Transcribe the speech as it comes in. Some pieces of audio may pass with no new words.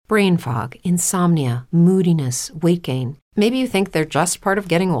brain fog, insomnia, moodiness, weight gain. Maybe you think they're just part of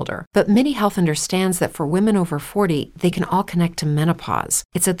getting older, but MIDI Health understands that for women over 40, they can all connect to menopause.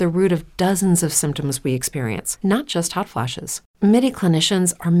 It's at the root of dozens of symptoms we experience, not just hot flashes. MIDI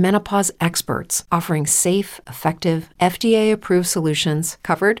clinicians are menopause experts, offering safe, effective, FDA-approved solutions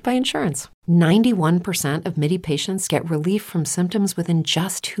covered by insurance. 91% of MIDI patients get relief from symptoms within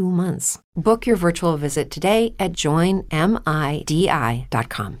just 2 months. Book your virtual visit today at joinmidi.com.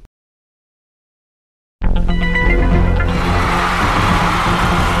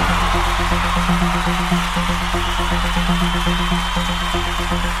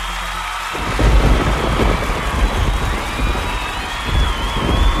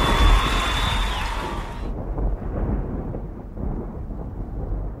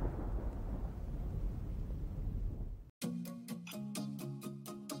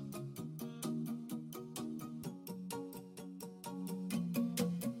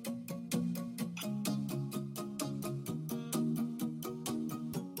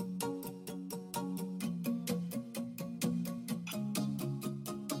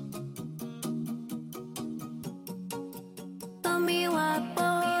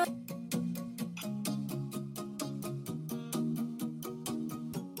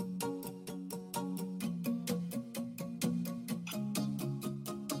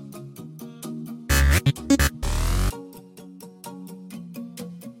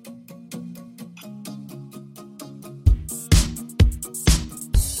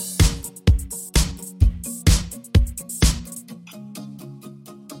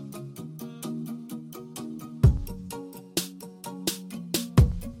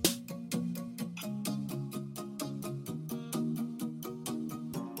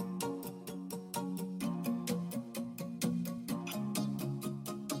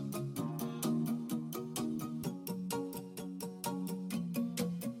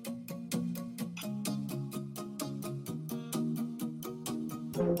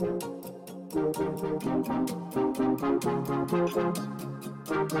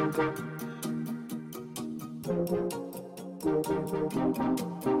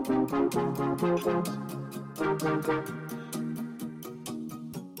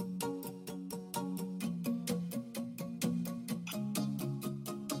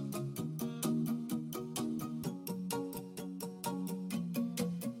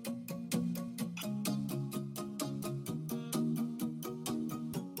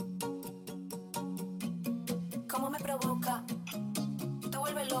 Cómo me provoca, te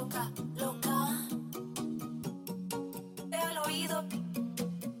vuelve loca, loca. Te al oído,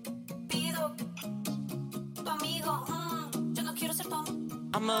 pido tu amigo. Yo no quiero ser tu amigo.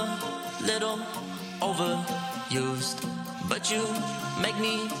 I'm a little overused, but you make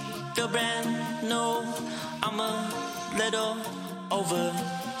me feel brand new. I'm a little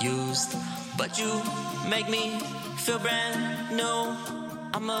overused, but you make me feel brand new.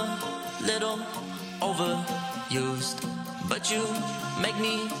 I'm a little overused, but you make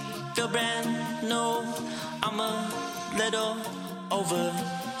me feel brand new. I'm a little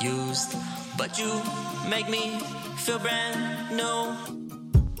overused, but you make me feel brand new.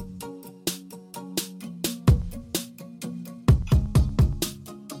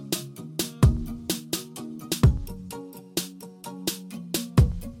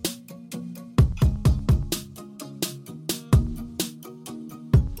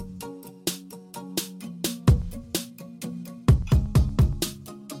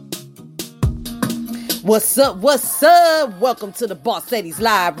 What's up? What's up? Welcome to the Boss Ladies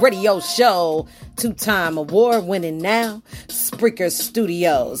Live Radio Show. 2-time award-winning now, Spreaker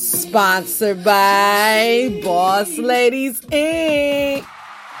Studios, sponsored by Boss Ladies Inc.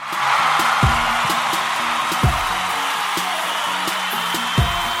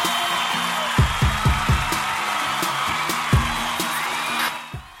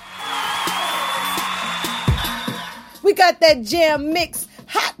 We got that jam mix.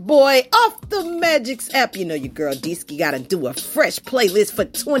 Hot Boy off the Magix app. You know your girl Deesky gotta do a fresh playlist for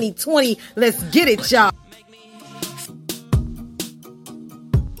 2020. Let's get it, y'all.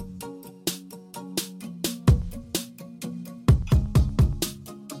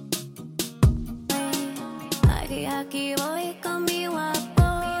 Aquí voy con mi white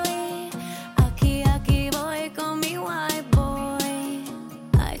boy. Aquí voy con mi white boy.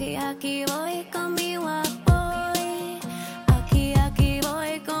 Aquí voy con mi white boy. Aquí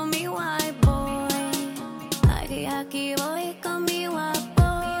voy con mi white boy. Aquí voy con mi white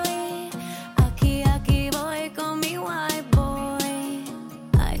boy. Aquí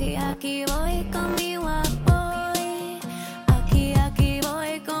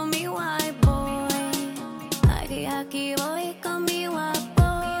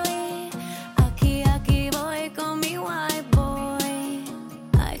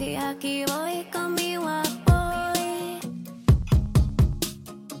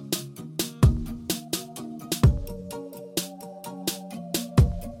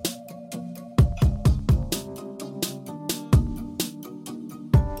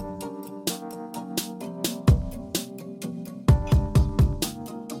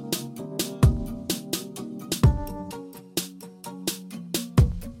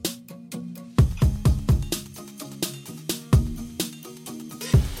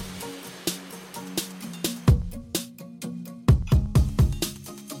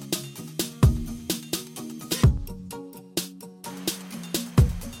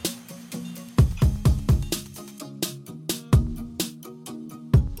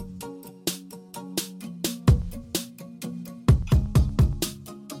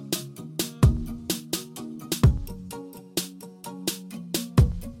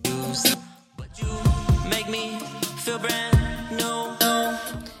used, but you make me feel brand new.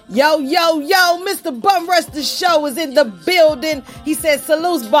 Yo, Mr. Bum Rush the Show is in the building. He said,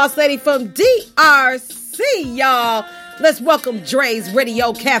 salutes, Boss Lady from DRC, y'all. Let's welcome Dre's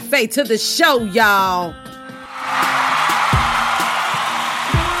Radio Cafe to the show, y'all.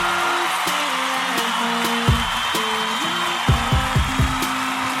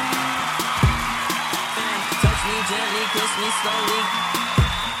 Touch me gently, kiss me slowly.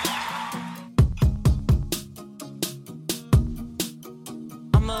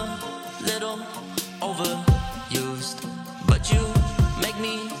 I'm a little overused, but you make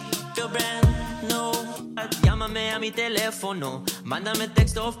me feel brand new. Llámame a mi teléfono, mándame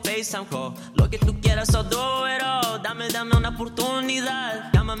texto o FaceTime call, lo que tú quieras, I'll do it all. Dame una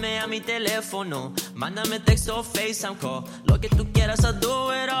oportunidad. Llámame a mi teléfono, mándame texto o FaceTime call, lo que tú quieras, I'll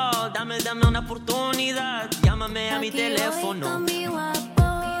do it all. Dame una oportunidad. Llámame a mi teléfono. Aquí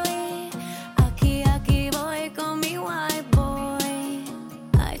voy con mi white boy.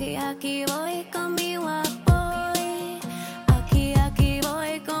 Aquí voy con mi white boy. Aquí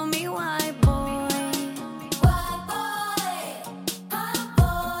voy con mi white boy. White boy, white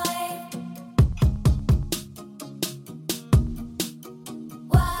boy.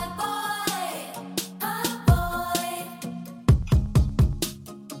 White boy,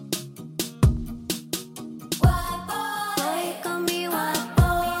 white boy. Con mi white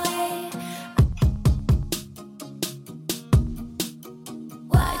boy.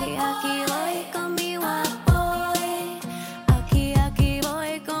 Aquí voy con mi white boy. Aquí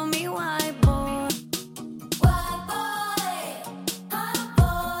voy con mi white boy. White boy, hot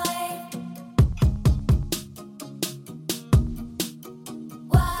boy.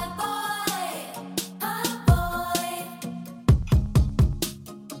 White boy, hot boy.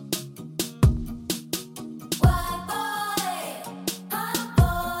 White boy, hot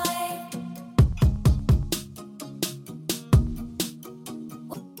boy.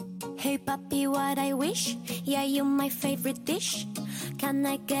 Hey papi, what I wish? Yeah, you my favorite dish. Can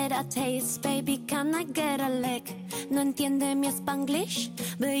I get a taste, baby? Can I get a lick? No entiende mi Spanglish,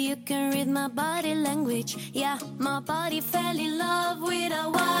 but you can read my body language. Yeah, my body fell in love with a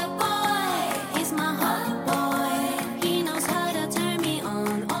white boy. He's my hot boy. He knows how to turn me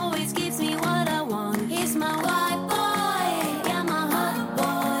on. Always gives me what I want. He's my white boy. Yeah, my hot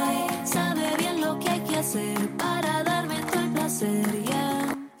boy. Sabe bien lo que hay que hacer para darme todo el placer.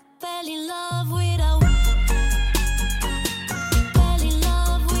 Yeah. Fell in love with a Fell in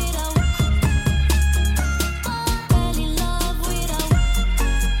love with a Fell in love with a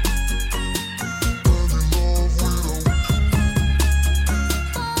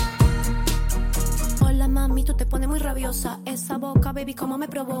Hola mami, tú te pones muy rabiosa. Esa boca, baby, cómo me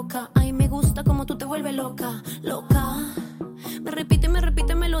provoca. Ay, me gusta como tú te vuelves loca, loca. Me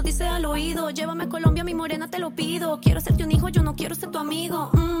repite, me lo dice al oído. Llévame a Colombia, mi morena, te lo pido. Quiero hacerte un hijo, yo no quiero ser tu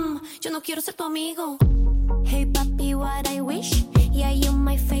amigo. Yo no quiero ser tu amigo. Hey papi, what I wish? Yeah, you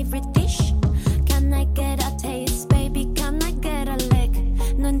my favorite dish. Can I get a taste, baby? Can I get a lick?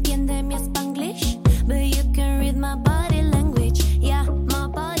 No entiende mi Spanglish, but you can read my body language. Yeah, my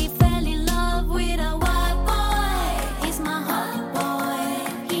body fell in love with a white boy. He's my hot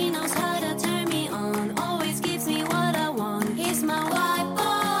boy. He knows how to turn me on. Always gives me what I want. He's my white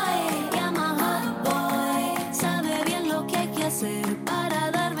boy. Yeah, my hot boy. Sabe bien lo que hay que hacer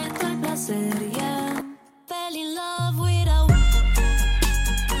para darme todo el placer. Yeah. Fell in love with a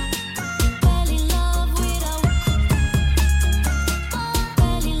Fell in love with a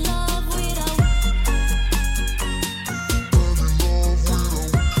Fell in love with a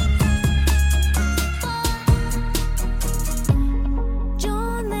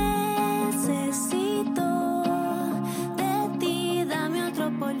Yo necesito de ti, dame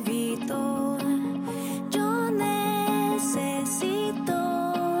otro polvito. Yo necesito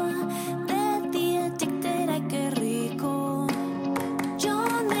de ti, etcétera, qué rico. Yo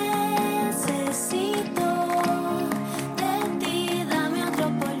necesito de ti, dame otro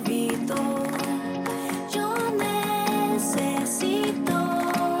polvito. Yo necesito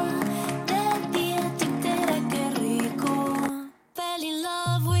de ti, etcétera, qué rico. Fell in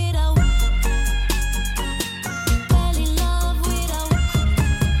love with a Fell in love with a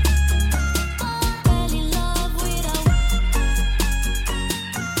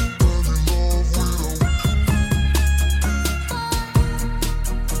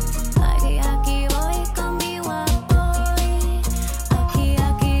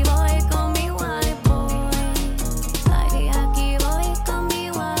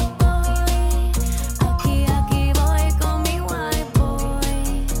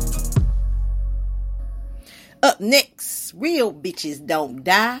Real bitches don't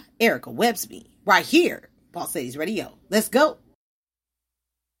die. Erica Websby, right here, Boss Ladies Radio. Let's go.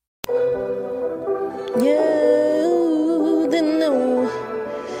 You didn't know.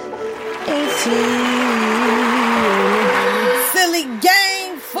 Silly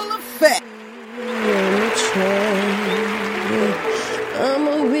game full of fat. I'm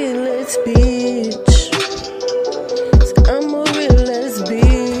a real ass bitch. I'm a real ass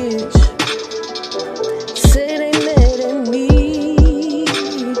bitch. Say they mad at me,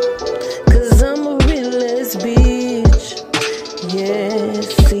 'cause I'm a real ass bitch. Yeah,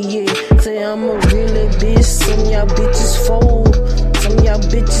 see it. Say I'm a real ass bitch. Some y'all bitches fold, some y'all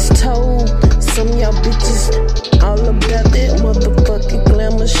bitches told, some y'all bitches all about that motherfucking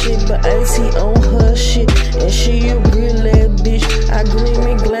glamour shit, but I see on her shit, and she a real ass bitch. I gleam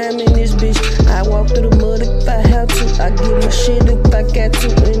and glam in this bitch. I walk through the mud if I have to. I get my shit if I got to,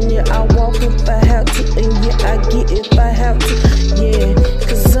 and yeah, I walk if I have to, and yeah, I get if I have to. Yeah,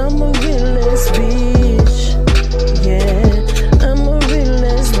 'cause I'm a real ass bitch. Yeah, I'm a real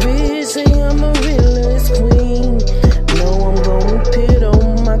ass bitch. Say I'm a real ass queen. No, I'm gon' put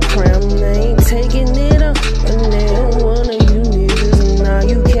on my crown. I ain't taking it off, and now one of you niggas. Now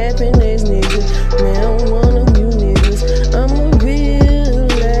you capping ass niggas. Now one of you niggas. I'm a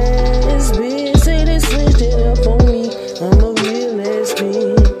real ass bitch. Say they switched it up on me. I'm a real ass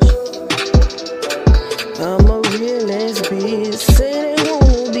bitch. I'm a real ass bitch. Say they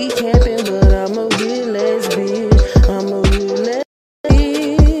wanna be capping, but I'm a real ass bitch. I'm a real ass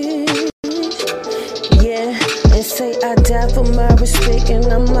bitch. Yeah, and say I die for my respect, and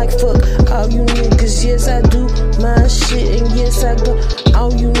I'm like fuck all you niggas. Yes, I do my shit, and yes, I go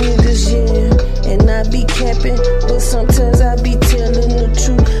all you niggas. Yeah, and I be capping, but sometimes I be telling the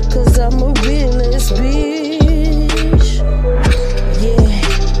truth, 'cause I'm a real ass bitch. Yeah,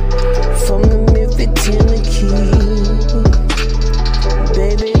 from the Memphis, Tennessee.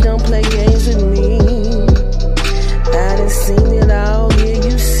 Baby, don't play games with me. I done seen it all, yeah,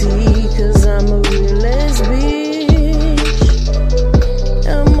 you see, 'cause I'm a real ass bitch.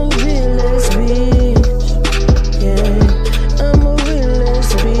 I'm a real ass bitch. Yeah, I'm a real ass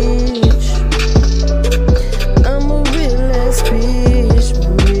bitch. I'm a real ass bitch.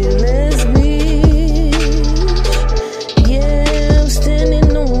 Real ass bitch. Yeah, I'm standing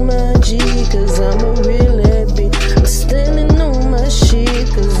on my G, 'cause I'm a real ass bitch. I'm standing on my shit,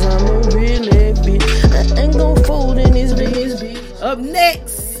 'cause I'm a real ass bitch. I ain't gon' fold in this bitch. Up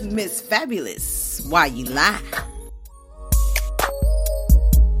next, Miss Fabulous. Why you lie?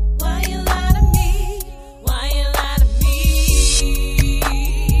 Why you lie to me? Why you lie to me?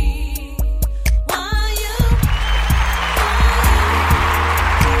 Why you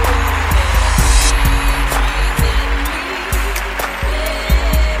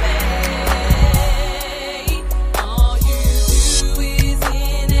all you do is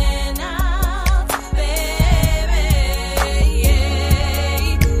in and out, baby.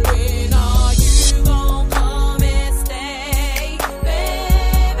 When are you gon' come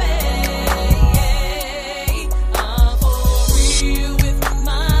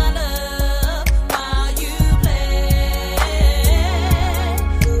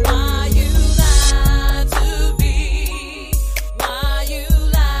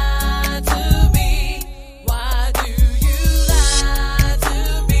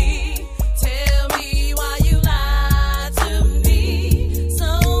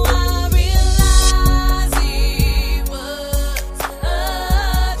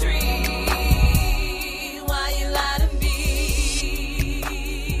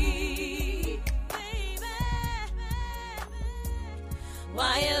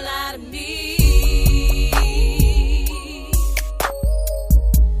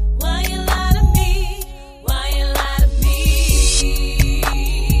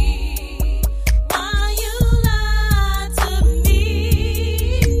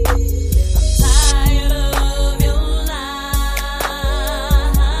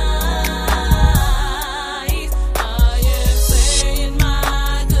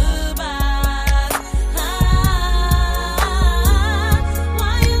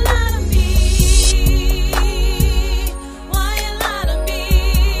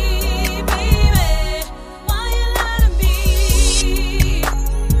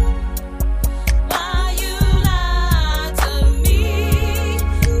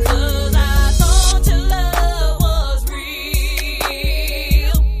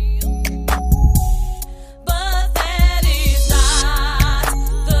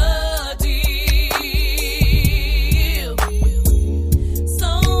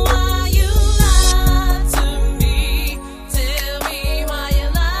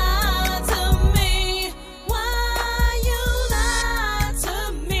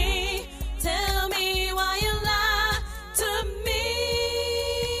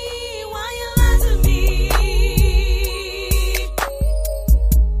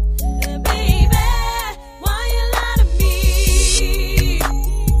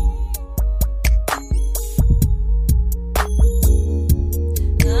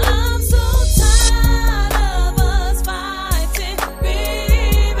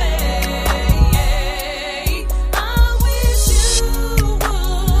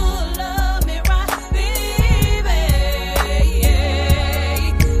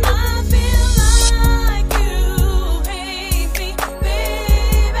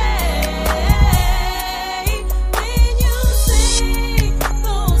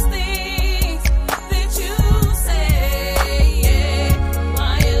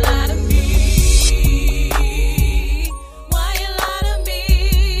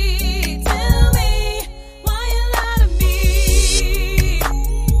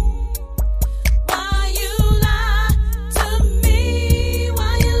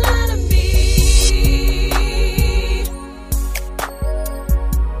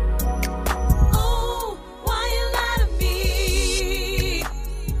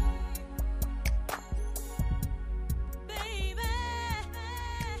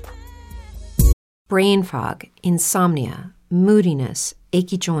brain fog, insomnia, moodiness,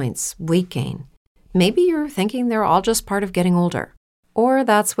 achy joints, weight gain. Maybe you're thinking they're all just part of getting older, or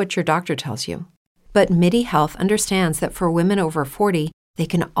that's what your doctor tells you. But MIDI Health understands that for women over 40, they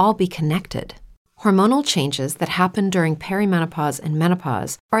can all be connected. Hormonal changes that happen during perimenopause and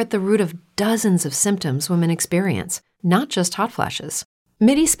menopause are at the root of dozens of symptoms women experience, not just hot flashes.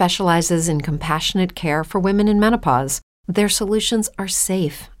 MIDI specializes in compassionate care for women in menopause. Their solutions are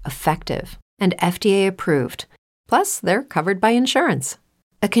safe, effective, and FDA approved. Plus, they're covered by insurance.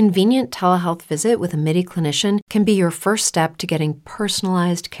 A convenient telehealth visit with a MIDI clinician can be your first step to getting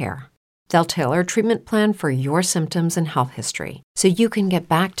personalized care. They'll tailor a treatment plan for your symptoms and health history so you can get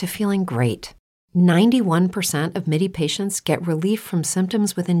back to feeling great. 91% of MIDI patients get relief from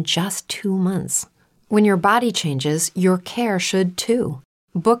symptoms within just 2 months. When your body changes, your care should too.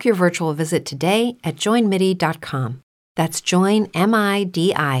 Book your virtual visit today at joinmidi.com. That's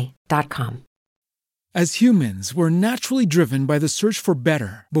joinmidi.com. As humans, we're naturally driven by the search for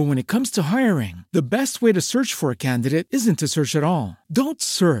better. But when it comes to hiring, the best way to search for a candidate isn't to search at all. Don't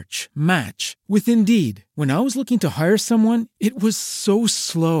search, match with Indeed. When I was looking to hire someone, it was so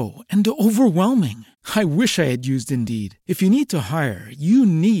slow and overwhelming. I wish I had used Indeed. If you need to hire, you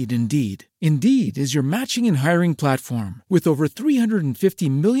need Indeed. Indeed is your matching and hiring platform with over 350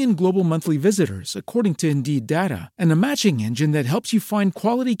 million global monthly visitors, according to Indeed data, and a matching engine that helps you find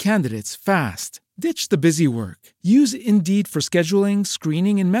quality candidates fast. Ditch the busy work. Use Indeed for scheduling,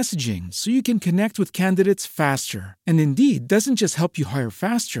 screening, and messaging so you can connect with candidates faster. And Indeed doesn't just help you hire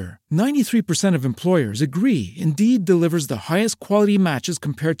faster. 93% of employers agree Indeed delivers the highest quality matches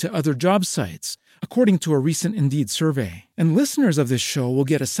compared to other job sites, according to a recent Indeed survey. And listeners of this show will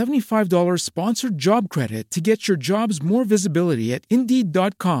get a $75 sponsored job credit to get your jobs more visibility at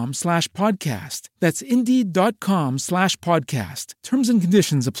Indeed.com/podcast. That's Indeed.com/podcast. Terms and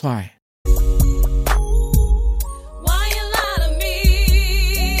conditions apply.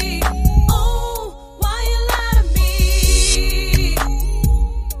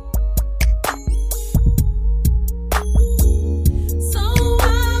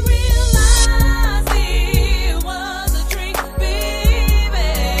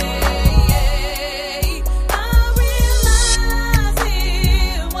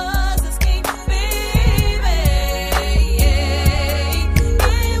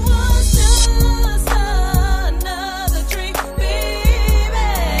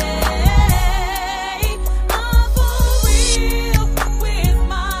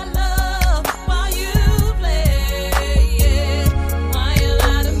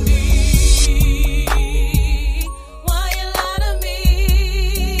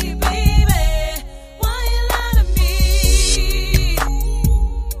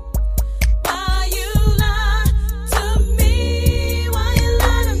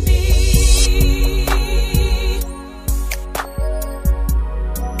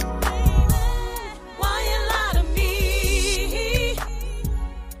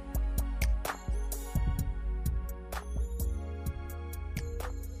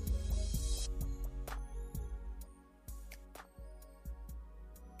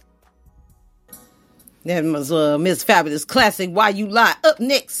 That was Miss Fabulous classic, Why You Lie. Up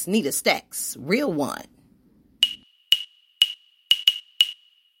next, Nita Stacks, Real One.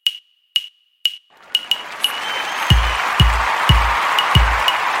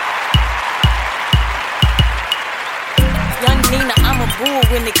 Young Nina, I'm a bull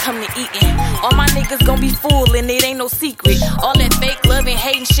when it come to eating. All my niggas gon' be full and it ain't no secret. All that fake love and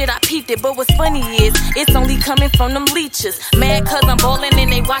hating shit, I peeped it. But what's funny is, it's only coming from them leeches. Mad cause I'm ballin'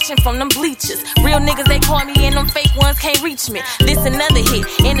 and they watching from them bleachers. Real niggas, they call me and them fake ones can't reach me. This another hit,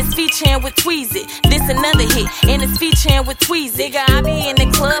 and it's featuring with Tweezy. This another hit, and it's featuring with Tweezy. Nigga, I be in the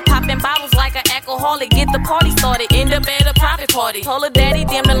club popping bottles like an alcoholic. Get the party started, end up at a private party. Told her daddy,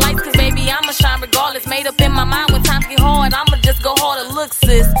 dim the lights cause baby, I'ma shine regardless. Made up in my mind when times get hard, I'ma just go harder. Look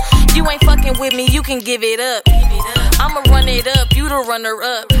sis, you ain't fucking with me, you can give it up. I'ma run it up, you the runner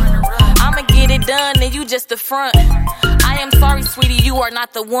up. I'ma get it done and you just the front. I am sorry sweetie, you are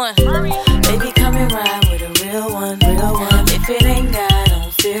not the one. Baby come and ride with a real one, real one. If it ain't God,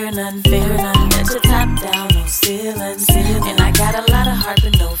 don't fear none, fear none. Let your top down, no ceilings, ceilings. And I got a lot of heart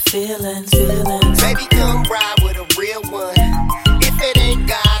but no feelings, feelings. Baby come ride with a real one. If it ain't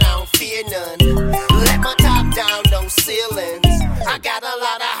God, I don't fear none. Let my top down, no ceilings. I got a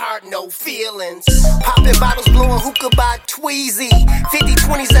lot of heart, no feelings. Popping bottles, blowing hookah by Tweezy.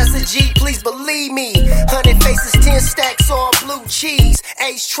 50-20s, that's a G, please believe me. 100 faces, 10 stacks, all blue cheese.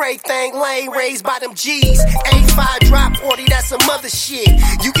 H-tray thing, lane raised by them G's. A5 drop 40, that's some other shit.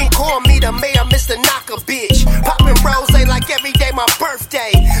 You can call me the mayor, Mr. Knocker, bitch. Popping rose like every day my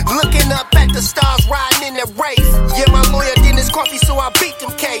birthday. Looking up at the stars, riding in the race. Yeah, my lawyer did his coffee, so I beat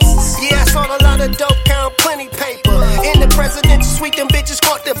them cases. Yeah, I saw a lot of dope, count plenty paper. In the presidential suite, them bitches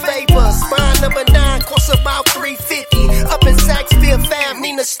caught the vapors. Spine number 9 costs about $350. Up in Saks, Fifth Ave,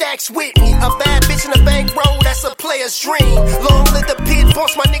 Nina Stacks with me. A bad bitch in a bankroll, that's a player's dream. Long live the pit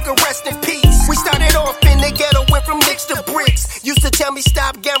boss, my nigga, rest in peace. We started off in the ghetto, went from nicks to bricks. Used to tell me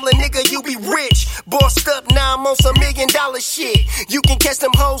stop gambling, nigga, you be rich. Bossed up, now I'm on some $1 million shit. You can catch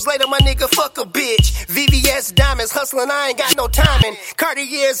them hoes later, my nigga, fuck a bitch. VVS diamonds, hustling, I ain't got no timing.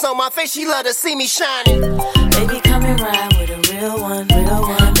 Cartier's on my face, she love to see me shining. Baby, come and ride with a real one, real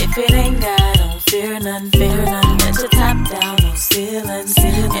one. If it ain't God, don't fear none, fear none. Let your top down, no ceilings,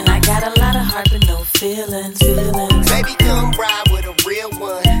 ceilings. And I got a lot of heart, but no feelings, feelings. Baby, come ride with a real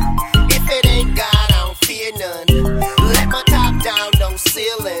one. If it ain't God, I don't fear none. Let my top down, no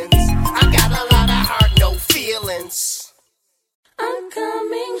ceilings. I got a lot of heart, no feelings. I'm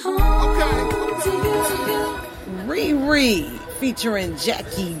coming home to you. Riri featuring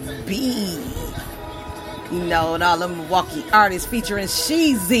Jackie B. You know, and all the Milwaukee artists featuring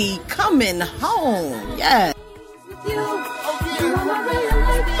Sheezy coming home. Yeah. You are my real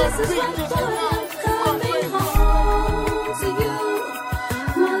life. This is what I'm coming home to you.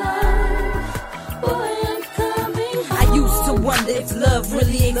 My life, boy, I'm coming home. I used to wonder if love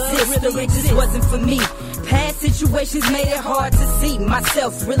really exists or it just wasn't for me. Past situations made it hard to see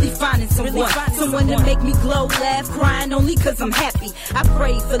myself really finding someone to make me glow, laugh, crying only cause I'm happy. I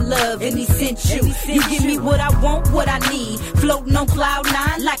prayed for love and he sent you. You give me what I want, what I need. Floating on cloud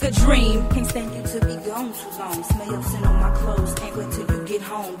 9 like a dream. Can't stand you to be gone too long. Smell your scent on my clothes. Can't wait till you get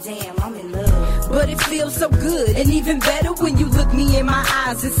home. Damn, I'm in love. But it feels so good and even better when you look me in my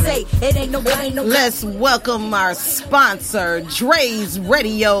eyes and say it ain't no. Let's welcome our sponsor, Dre's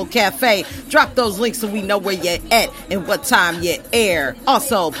Radio Cafe. Drop those links so we know where you're at and what time you air.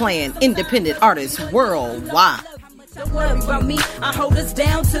 Also playing independent artists worldwide. Don't worry about me, I hold us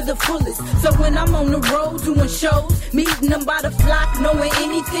down to the fullest. So when I'm on the road doing shows, meeting them by the flock, knowing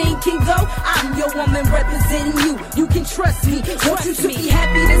anything can go, I'm your woman representing you. You can trust me. Want you to be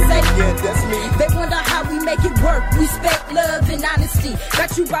happy to say, yeah, that's me. They wonder how we make it work. Respect, love, and honesty.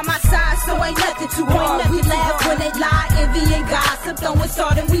 Got you by my side, so ain't nothing too hard. We laugh when they lie, envy and gossip. Throwing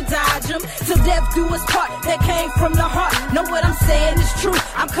salt and we dodge them. Till death do us part. That came from the heart. Know what I'm saying is true.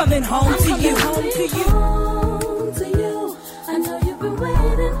 I'm coming home to you. Home to you. I know you've been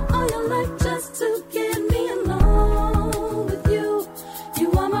waiting all your life just to get me alone with you.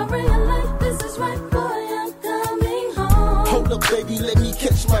 You are my real life, this is right, boy, I'm coming home. Hold up, baby, let me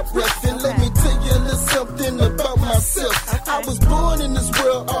catch my breath and let me tell you a little something about myself. I was born in this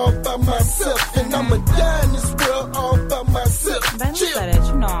world all by myself, and I'ma die in this world all by myself.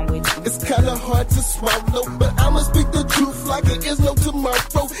 You know I'm with you. It's kinda hard to swallow, but I'ma speak the truth like it is no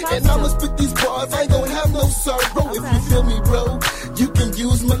tomorrow. And I'ma spit these bars, I ain't gon' have no sorrow. If you feel me, bro, you can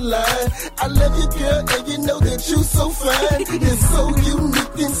use my line. I love you, girl, and you know that you so fine. It's so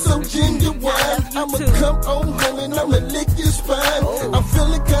unique and so genuine. I'ma come on home and I'ma lick your spine. I'm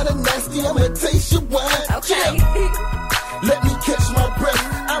feeling kinda nasty, I'ma taste your wine. Okay. Let me catch my breath.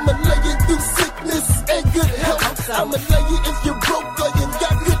 I'ma lay you through sickness and good health. I'ma lay you if you're broke or you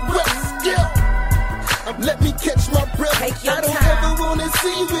got good rest. Yeah. Let me catch my breath. I don't ever wanna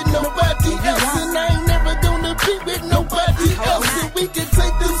see you with nobody else, and I ain't never gonna be with nobody else. So we can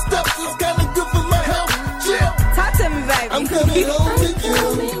take them steps. It's kinda good for my health. Yeah. Talk to me, baby. I'm coming home to you.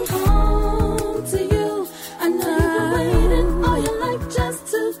 Coming home to you. I know you've been waiting all your life just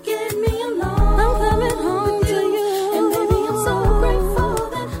to get me alone. I'm coming home to you.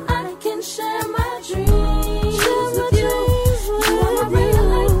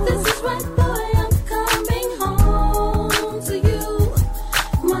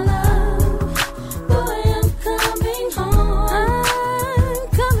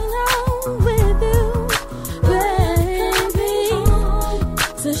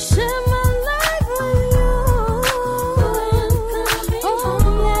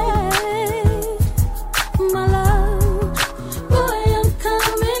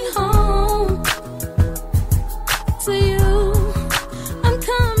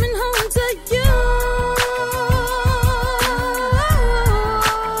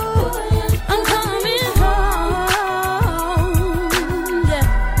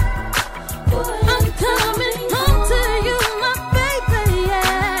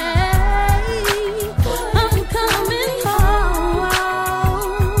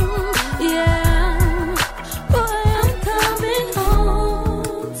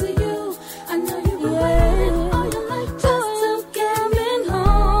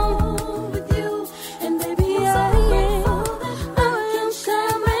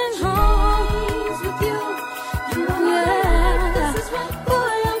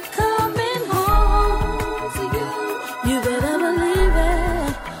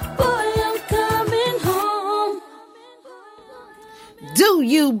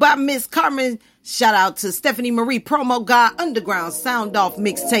 You by Miss Carmen. Shout out to Stephanie Marie, Promo God, Underground Sound Off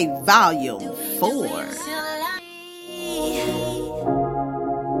Mixtape Volume 4.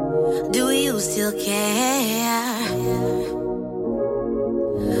 Do you still care?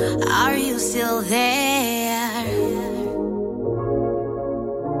 Are you still there?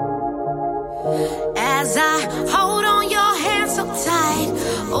 As I hold on your hand so tight,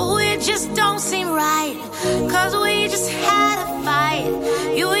 oh, it just don't seem right, 'cause we just had a fight.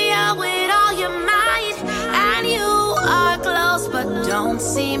 You yell with all your might, and you are close but don't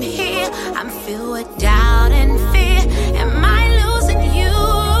seem here. I'm filled with doubt and fear. Am I losing you?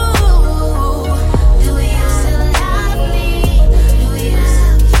 Do you still love me? Do you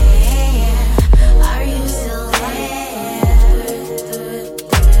still care? Are you still there?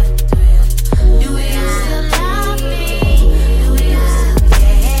 Do you still love me? Do you still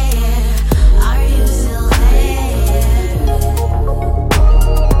care? Are you still there?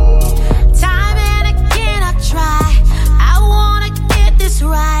 Time and again I try. I wanna get this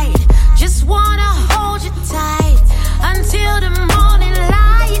right. Just wanna hold you tight until the morning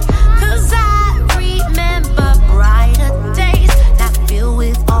light. 'Cause I remember brighter days, not filled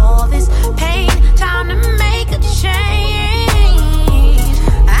with all this pain. Time to make a change.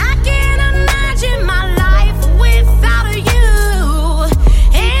 I can't imagine my life without you.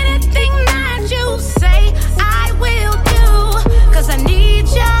 Anything that you say I will do, 'cause I need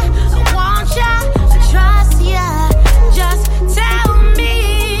ya, I want ya, I trust ya. Just tell me.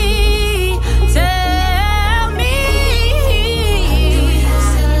 Tell me. Do you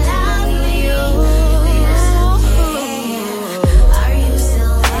still love me? Do you still care? Are you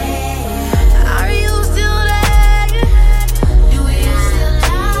still there? Are you still there? Do you still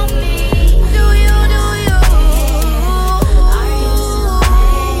love me? Do you? Are you still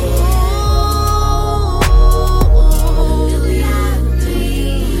there?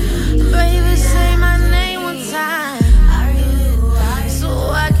 Baby, say my name one time, so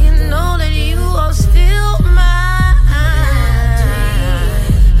I can know that you are still mine.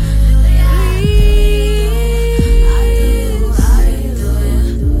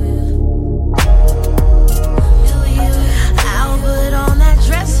 I'll put on that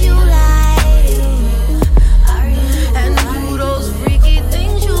dress you like and do those freaky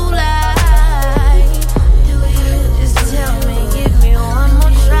things you like. Just tell me, give me one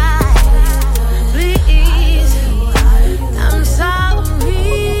more try, please. I'm sorry.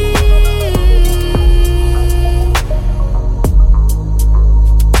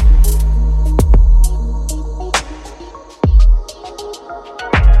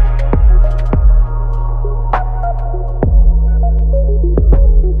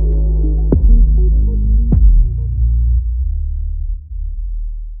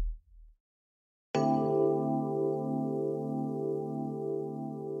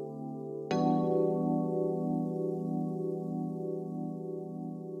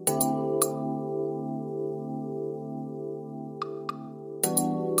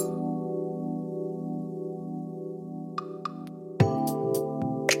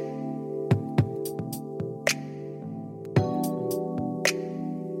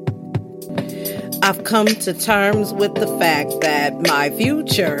 I've come to terms with the fact that my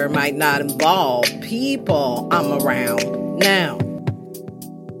future might not involve people I'm around now.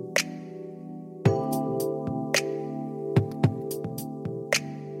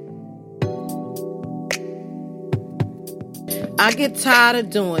 I get tired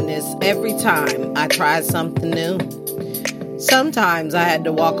of doing this every time I try something new. Sometimes I had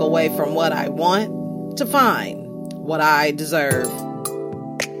to walk away from what I want to find what I deserve.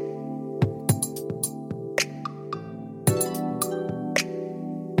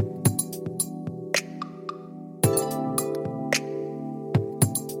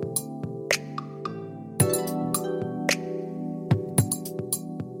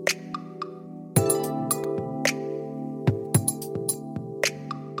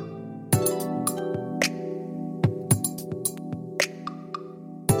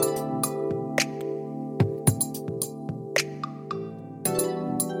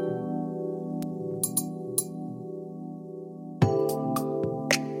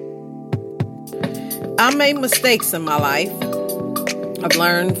 I made mistakes in my life. I've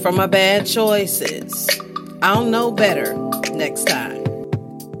learned from my bad choices. I'll know better next time.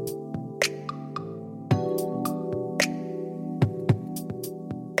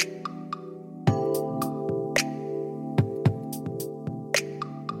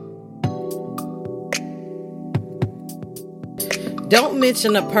 Don't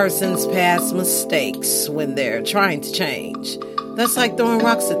mention a person's past mistakes when they're trying to change. That's like throwing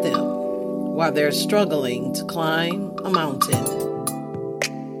rocks at them while they're struggling to climb a mountain.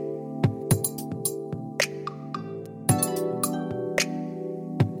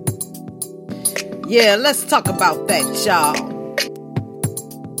 Yeah, let's talk about that, y'all.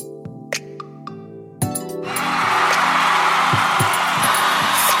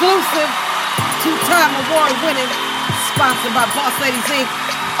 Exclusive, 2-time award winning, sponsored by Boss Ladies Inc.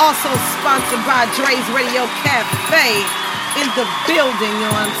 Also sponsored by Dre's Radio Cafe in the building, you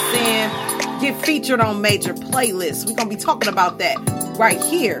know what I'm saying? Get featured on major playlists. We're going to be talking about that right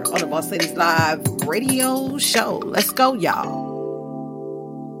here on the Boss Ladies Live radio show. Let's go, y'all.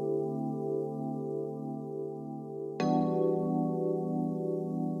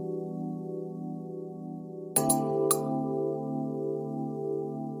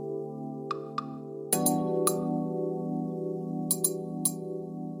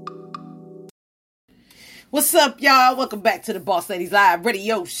 What's up, y'all? Welcome back to the Boss Ladies Live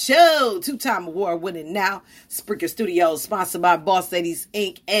radio show. 2-time award winning now. Spreaker Studios, sponsored by Boss Ladies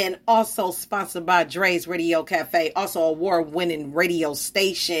Inc. and also sponsored by Dre's Radio Cafe, also award winning radio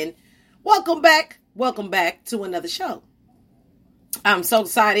station. Welcome back. Welcome back to another show. I'm so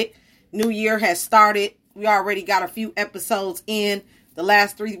excited. New year has started. We already got a few episodes in. The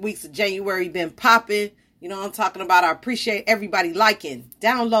last 3 weeks of January been popping. You know what I'm talking about. I appreciate everybody liking,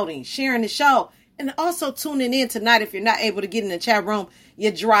 downloading, sharing the show. And also tuning in tonight if you're not able to get in the chat room,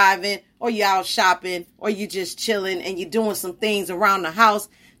 you're driving or you're out shopping or you're just chilling and you're doing some things around the house.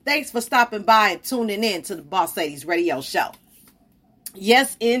 Thanks for stopping by and tuning in to the Boss Ladies Radio Show.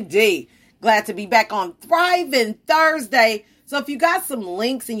 Yes, indeed. Glad to be back on Thriving Thursday. So if you got some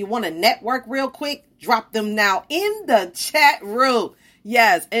links and you want to network real quick, drop them now in the chat room.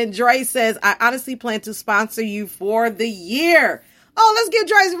 Yes, and Dre says, I honestly plan to sponsor you for the year. Oh, let's give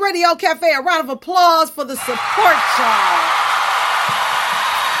Dre's Radio Cafe a round of applause for the support, y'all.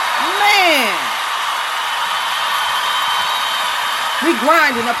 Man. We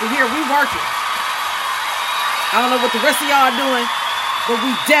grinding up in here. We working. I don't know what the rest of y'all are doing, but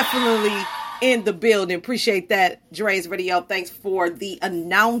we definitely in the building. Appreciate that, Dre's Radio. Thanks for the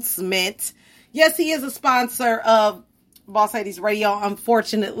announcement. Yes, he is a sponsor of Boss Ladies Radio,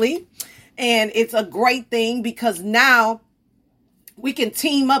 unfortunately. And it's a great thing because now we can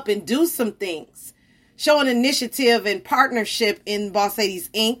team up and do some things. Show an initiative and partnership in Boss Ladies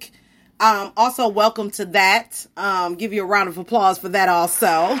Inc. Also, welcome to that. Give you a round of applause for that also.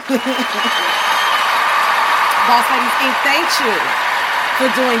 Boss Ladies Inc., thank you for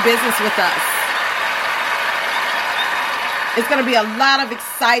doing business with us. It's going to be a lot of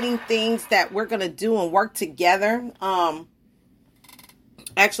exciting things that we're going to do and work together.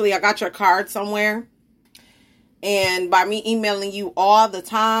 Actually, I got your card somewhere. And by me emailing you all the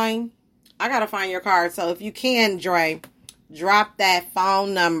time, I got to find your card. So if you can, Dre, drop that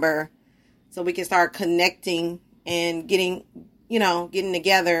phone number so we can start connecting and getting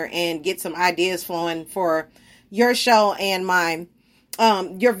together and get some ideas flowing for your show and mine.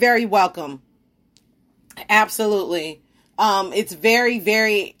 You're very welcome. Absolutely. It's very,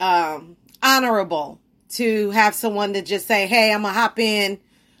 very honorable to have someone to just say, hey, I'm going to hop in.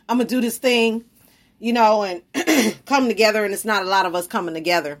 I'm going to do this thing. And come together, and it's not a lot of us coming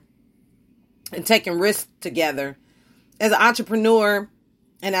together and taking risks together. As an entrepreneur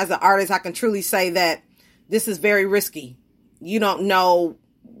and as an artist, I can truly say that this is very risky. You don't know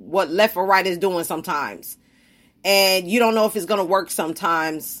what left or right is doing sometimes. And you don't know if it's going to work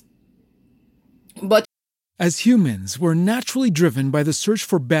sometimes. But as humans, we're naturally driven by the search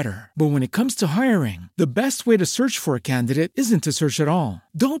for better. But when it comes to hiring, the best way to search for a candidate isn't to search at all.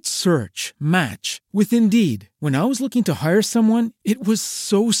 Don't search, match with Indeed. When I was looking to hire someone, it was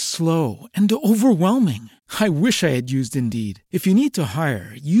so slow and overwhelming. I wish I had used Indeed. If you need to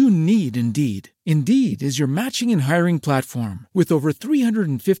hire, you need Indeed. Indeed is your matching and hiring platform with over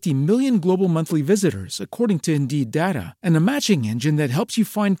 350 million global monthly visitors, according to Indeed data, and a matching engine that helps you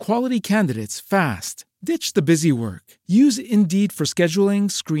find quality candidates fast. Ditch the busy work. Use Indeed for scheduling,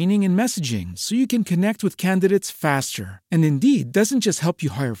 screening, and messaging so you can connect with candidates faster. And Indeed doesn't just help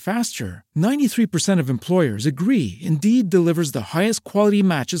you hire faster. 93% of employers agree Indeed delivers the highest quality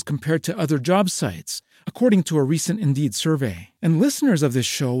matches compared to other job sites, according to a recent Indeed survey. And listeners of this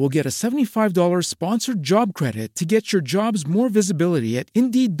show will get a $75 sponsored job credit to get your jobs more visibility at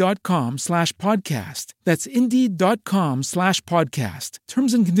Indeed.com/podcast. That's Indeed.com/podcast.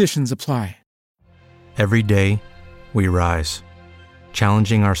 Terms and conditions apply. Every day, we rise,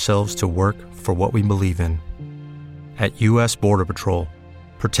 challenging ourselves to work for what we believe in. At U.S. Border Patrol,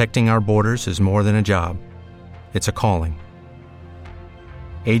 protecting our borders is more than a job. It's a calling.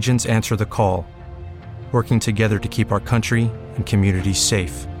 Agents answer the call, working together to keep our country and communities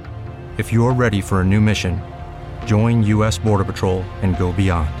safe. If you're ready for a new mission, join U.S. Border Patrol and go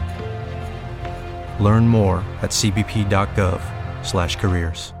beyond. Learn more at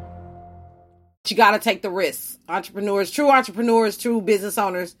cbp.gov/careers. You got to take the risks. Entrepreneurs, true business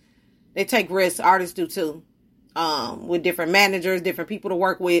owners, they take risks. Artists do too. With different managers, different people to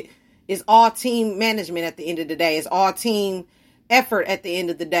work with. It's all team management at the end of the day. It's all team effort at the end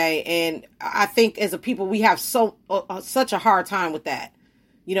of the day. And I think as a people, we have such a hard time with that.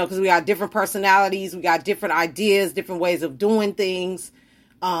 You know, because we got different personalities. We got different ideas, different ways of doing things.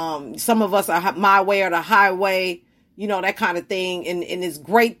 Some of us are my way or the highway, you know, that kind of thing. And it's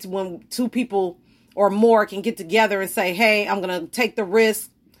great when two people or more can get together and say, hey, I'm going to take the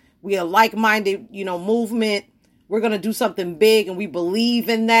risk. We are like-minded, you know, movement. We're going to do something big, and we believe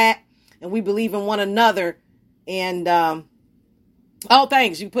in that, and we believe in one another. And, oh,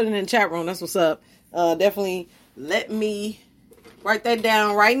 thanks. You put it in the chat room. That's what's up. Definitely let me write that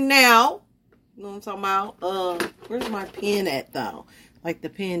down right now. You know what I'm talking about? Where's my pen at, though? Like the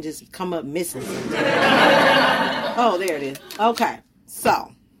pen just come up missing. Oh, there it is. Okay.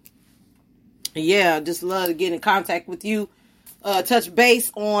 So, yeah, just love to get in contact with you. Touch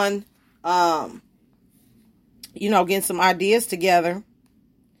base on, you know, getting some ideas together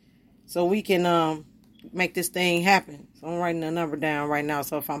so we can make this thing happen. So I'm writing the number down right now.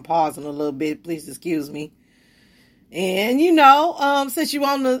 So if I'm pausing a little bit, please excuse me. And, you know, since you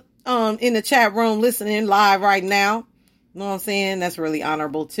on the in the chat room listening live right now, you know what I'm saying? That's really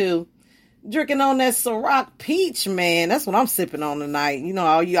honorable too. Drinking on that Ciroc Peach, man. That's what I'm sipping on tonight. You know,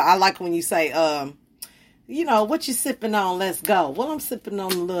 I like when you say, you know, what you sipping on? Let's go. Well, I'm sipping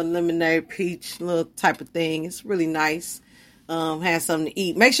on a little lemonade peach, little type of thing. It's really nice. Have something to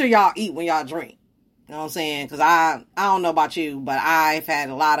eat. Make sure y'all eat when y'all drink. You know what I'm saying? Because I don't know about you, but I've had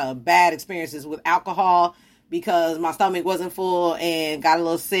a lot of bad experiences with alcohol because my stomach wasn't full and got a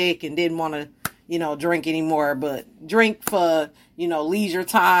little sick and didn't want to, you know, drink anymore. But drink for, you know, leisure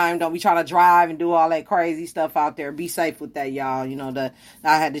time. Don't be trying to drive and do all that crazy stuff out there. Be safe with that, y'all. You know,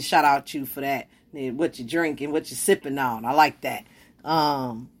 I had to shout out you for that. What you drinking, what you sipping on. I like that.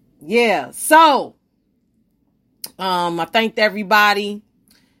 Yeah. So, I thanked everybody.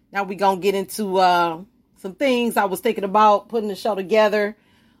 Now we gonna get into some things I was thinking about putting the show together.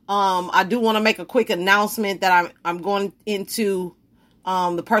 I do want to make a quick announcement that I'm going into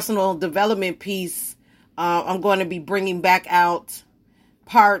the personal development piece. I'm going to be bringing back out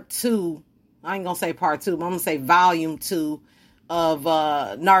part 2. I ain't gonna say part 2, but I'm gonna say volume 2 of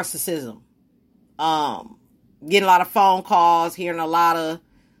narcissism. Getting a lot of phone calls, hearing a lot of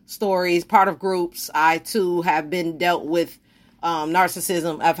stories, part of groups. I too have been dealt with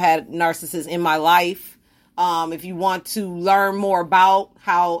narcissism. I've had narcissists in my life. If you want to learn more about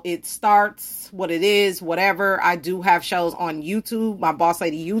how it starts, what it is, whatever, I do have shows on YouTube, my Boss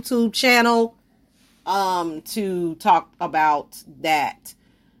Lady YouTube channel, to talk about that.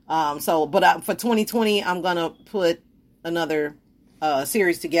 But for 2020, I'm going to put another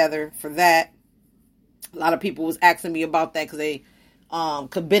series together for that. A lot of people was asking me about that because they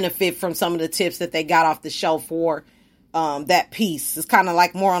could benefit from some of the tips that they got off the show for that piece. It's kind of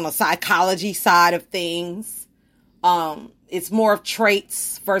like more on the psychology side of things. It's more of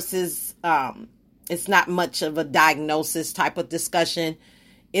traits versus it's not much of a diagnosis type of discussion.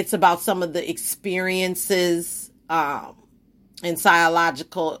 It's about some of the experiences and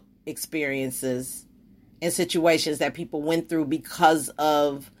psychological experiences and situations that people went through because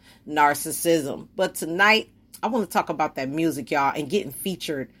of narcissism. But tonight, I want to talk about that music, y'all, and getting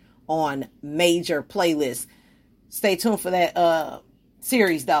featured on major playlists. Stay tuned for that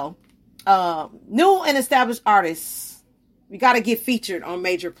series, though. New and established artists, we got to get featured on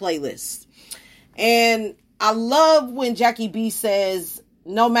major playlists. And I love when Jackie B says,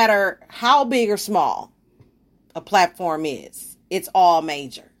 no matter how big or small a platform is, it's all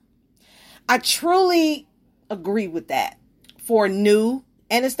major. I truly agree with that for new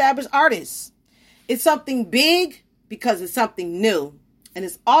and established artists. It's something big because it's something new. And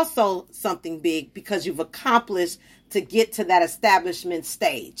it's also something big because you've accomplished to get to that establishment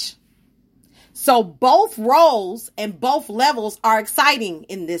stage. So both roles and both levels are exciting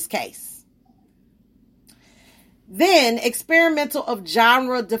in this case. Then experimental of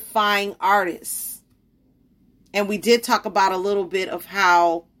genre-defying artists. And we did talk about a little bit of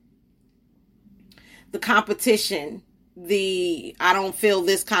how the competition, I don't feel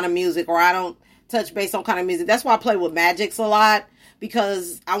this kind of music, or I don't touch base on kind of music. That's why I play with Magix a lot,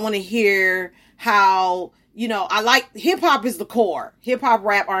 because I want to hear how, you know, I like hip hop is the core. Hip hop,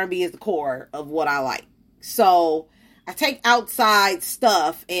 rap, R&B is the core of what I like. So I take outside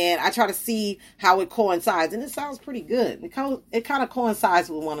stuff and I try to see how it coincides, and it sounds pretty good. It kind of coincides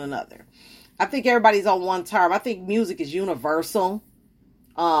with one another. I think everybody's on one term. I think music is universal,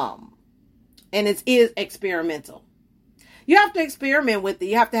 and it is experimental. You have to experiment with it.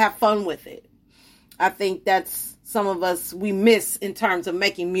 You have to have fun with it. I think that's some of us, we miss in terms of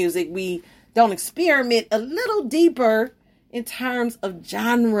making music. We don't experiment a little deeper in terms of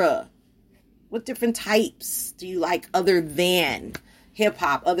genre. What different types do you like other than hip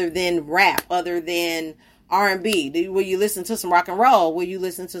hop, other than rap, other than R&B? Will you listen to some rock and roll? Will you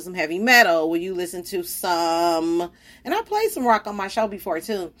listen to some heavy metal? Will you listen to some, and I played some rock on my show before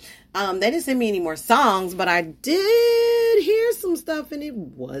too. They didn't send me any more songs, but I did hear some stuff and it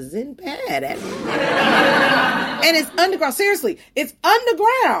wasn't bad. And it's underground. Seriously, it's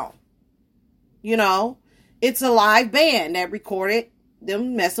underground. You know, it's a live band that recorded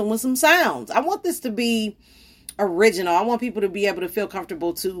them messing with some sounds. I want this to be original. I want people to be able to feel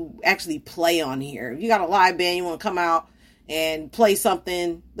comfortable to actually play on here. If you got a live band, you want to come out and play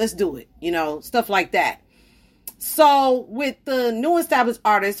something, let's do it. You know, stuff like that. So with the new established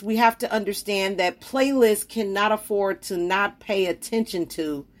artists, we have to understand that playlists cannot afford to not pay attention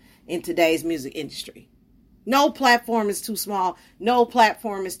to in today's music industry. No platform is too small. No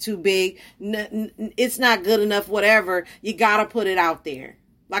platform is too big. It's not good enough, whatever. You got to put it out there.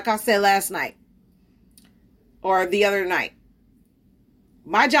 Like I said last night or the other night,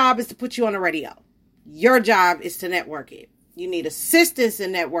 my job is to put you on the radio. Your job is to network it. You need assistance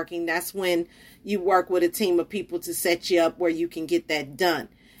in networking. That's when you work with a team of people to set you up where you can get that done.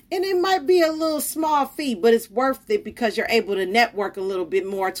 And it might be a little small fee, but it's worth it because you're able to network a little bit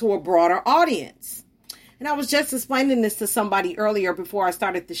more to a broader audience. And I was just explaining this to somebody earlier before I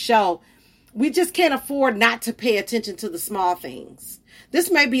started the show. We just can't afford not to pay attention to the small things. This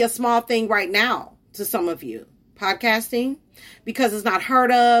may be a small thing right now to some of you. Podcasting, because it's not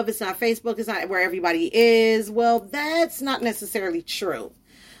heard of, it's not Facebook, it's not where everybody is. Well, that's not necessarily true.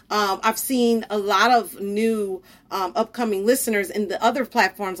 I've seen a lot of new upcoming listeners in the other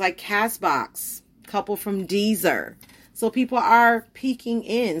platforms like Castbox, a couple from Deezer. So people are peeking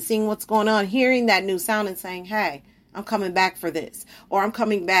in, seeing what's going on, hearing that new sound and saying, hey, I'm coming back for this, or I'm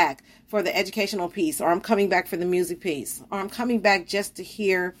coming back for the educational piece, or I'm coming back for the music piece, or I'm coming back just to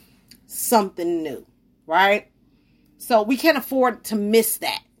hear something new, right? So we can't afford to miss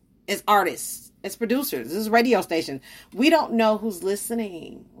that as artists, as producers. This is a radio station. We don't know who's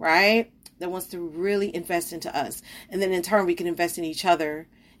listening, right? That wants to really invest into us. And then in turn, we can invest in each other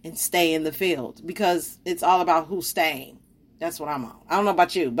and stay in the field because it's all about who's staying. That's what I'm on. I don't know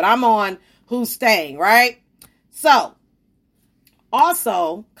about you, but I'm on who's staying, right? So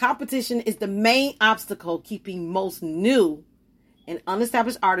also, competition is the main obstacle keeping most new and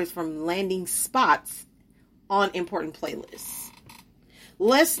unestablished artists from landing spots on important playlists.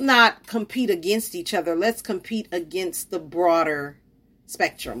 Let's not compete against each other. Let's compete against the broader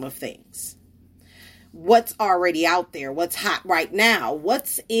spectrum of things. What's already out there? What's hot right now?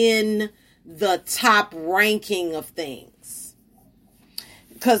 What's in the top ranking of things?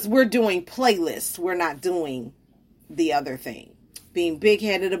 Because we're doing playlists. We're not doing the other thing. Being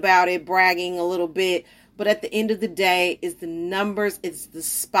big-headed about it, bragging a little bit. But at the end of the day, it's the numbers, it's the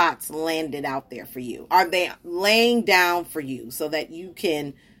spots landed out there for you. Are they laying down for you so that you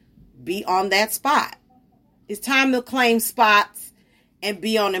can be on that spot? It's time to claim spots and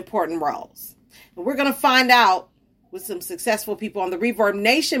be on important roles. And we're going to find out with some successful people on the Reverb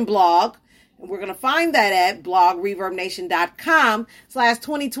Nation blog. And we're going to find that at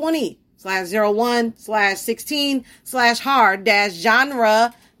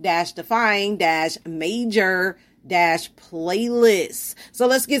So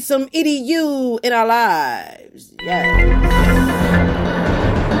let's get some EDU in our lives. Yes.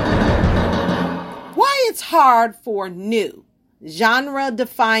 Why it's hard for new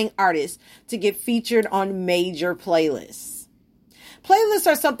genre-defying artists to get featured on major playlists. Playlists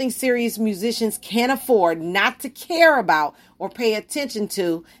are something serious musicians can't afford not to care about or pay attention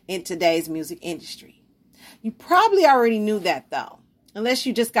to in today's music industry. You probably already knew that though, unless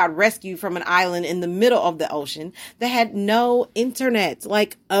you just got rescued from an island in the middle of the ocean that had no internet.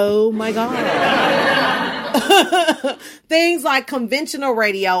 Like, oh my God. Things like conventional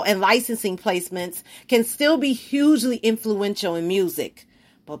radio and licensing placements can still be hugely influential in music,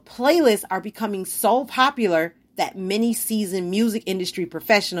 but playlists are becoming so popular that many seasoned music industry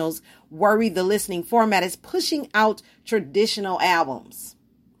professionals worry the listening format is pushing out traditional albums.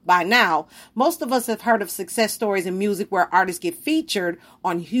 By now, most of us have heard of success stories in music where artists get featured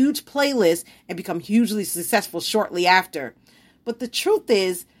on huge playlists and become hugely successful shortly after. But the truth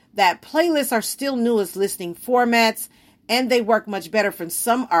is that playlists are still new as listening formats, and they work much better for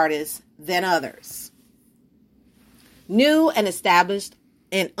some artists than others. New and established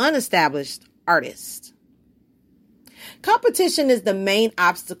and unestablished artists. Competition is the main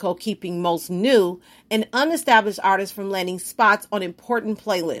obstacle keeping most new and unestablished artists from landing spots on important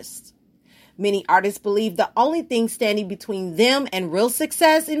playlists. Many artists believe the only thing standing between them and real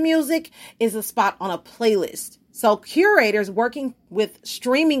success in music is a spot on a playlist. So curators working with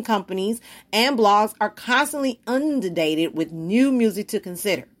streaming companies and blogs are constantly inundated with new music to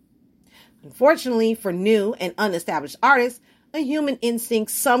consider. Unfortunately, for new and unestablished artists, a human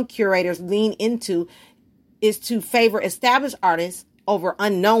instinct some curators lean into is to favor established artists over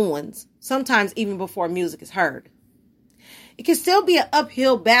unknown ones, sometimes even before music is heard. It can still be an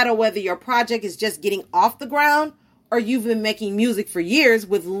uphill battle whether your project is just getting off the ground or you've been making music for years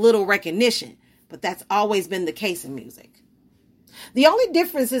with little recognition, but that's always been the case in music. The only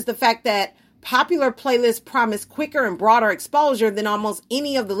difference is the fact that popular playlists promise quicker and broader exposure than almost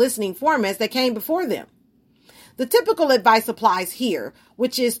any of the listening formats that came before them. The typical advice applies here,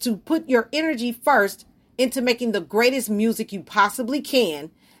 which is to put your energy first into making the greatest music you possibly can,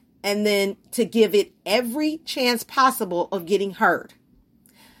 and then to give it every chance possible of getting heard.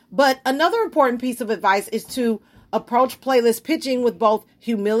 But another important piece of advice is to approach playlist pitching with both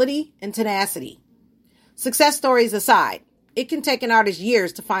humility and tenacity. Success stories aside, it can take an artist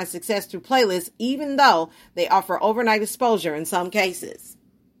years to find success through playlists, even though they offer overnight exposure in some cases.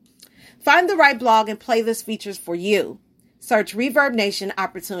 Find the right blog and playlist features for you. Search Reverb Nation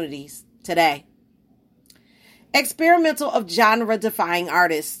opportunities today. Experimental of genre-defying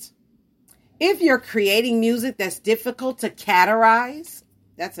artists. If you're creating music that's difficult to categorize,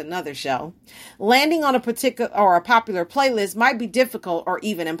 that's another show. Landing on a particular or a popular playlist might be difficult or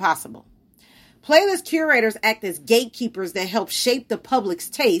even impossible. Playlist curators act as gatekeepers that help shape the public's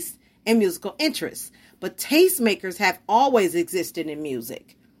taste and musical interests, but tastemakers have always existed in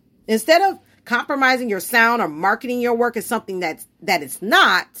music. Instead of compromising your sound or marketing your work as something that it's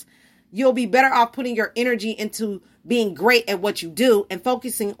not, you'll be better off putting your energy into being great at what you do and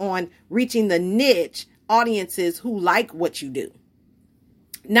focusing on reaching the niche audiences who like what you do.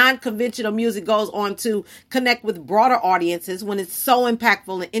 Non-conventional music goes on to connect with broader audiences when it's so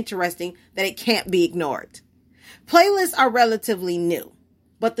impactful and interesting that it can't be ignored. Playlists are relatively new,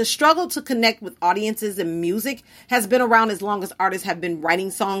 but the struggle to connect with audiences in music has been around as long as artists have been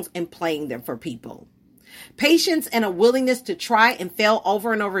writing songs and playing them for people. Patience and a willingness to try and fail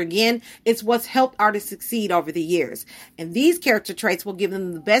over and over again is what's helped artists succeed over the years. And these character traits will give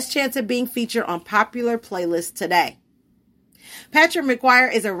them the best chance of being featured on popular playlists today. Patrick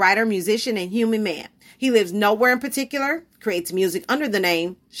McGuire is a writer, musician, and human man. He lives nowhere in particular, creates music under the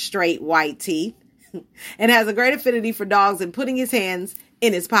name Straight White Teeth, and has a great affinity for dogs and putting his hands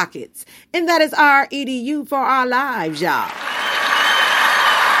in his pockets. And that is our EDU for our lives, y'all.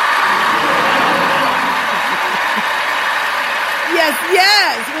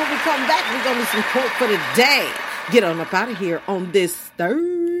 Yes. When we come back, we're going to do some quote for the day. Get on up out of here on this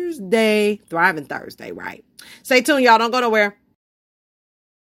Thursday. Thriving Thursday, right? Stay tuned, y'all. Don't go nowhere.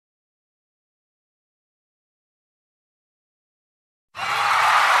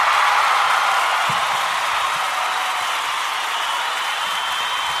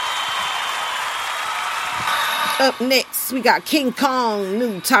 Up next, we got King Kong,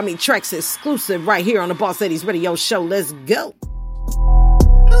 new Tommy Trex exclusive right here on the Boss Ladies Radio Show. Let's go.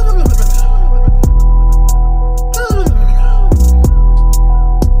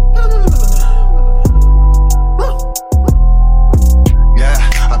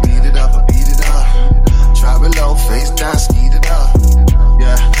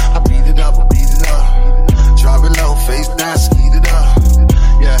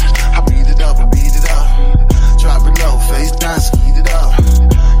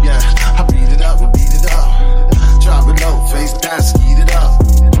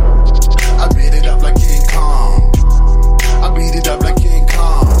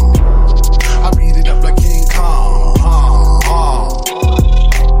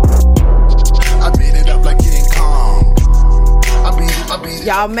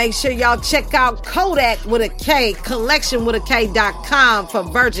 Y'all make sure y'all check out Kodak with a K, collection with a K.com for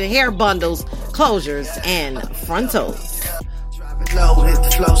virgin hair bundles, closures, and frontals. Drop it low, hit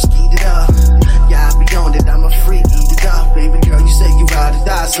the flow, skeet it up. Yeah, I be on it, I'm a freak, eat it up. Baby girl, you say you ride or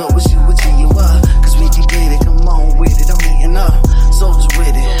die, so it's you, what you up. Cause we can get it, come on with it, I'm eating up. Soldiers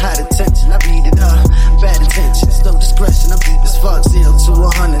with it, high attention, I beat it up. Bad intentions, no discretion, I'm deep as fuck. 0 to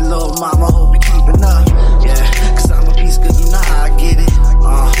 100, little mama, hope you keeping up. Yeah, cause I'm a beast, cause you know how I get it.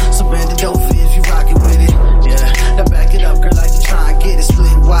 So bend it over if you rockin' with it. Yeah, now back it up, girl, like you try and get it.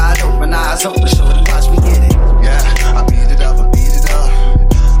 Split wide open, eyes open, show them, watch me get it. Yeah, I beat it up,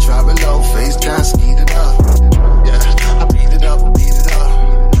 Drop it low, face down, skeet it up. Yeah, I beat it up,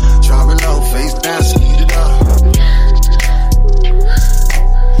 Drop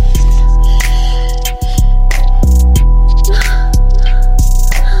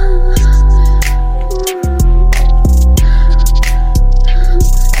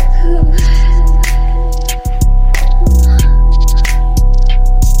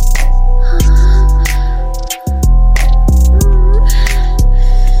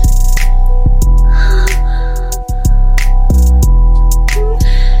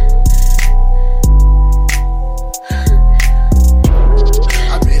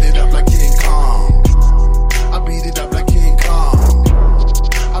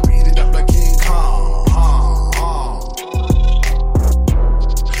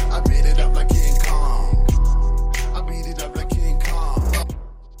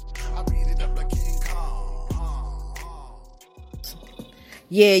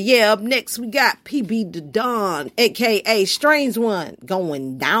Yeah. Up next, we got PB the Don, a.k.a. Strange One,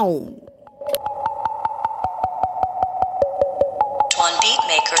 going down. One beat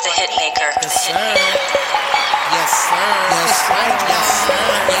maker, the hit maker. Yes, sir. Yes, sir. Yes, sir. Yes, sir.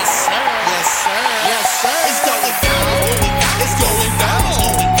 Yes, sir. Yes, sir. Yes, sir. It's going down. It's going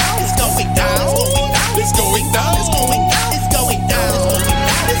down. It's going down. It's going down. It's going down. It's going down.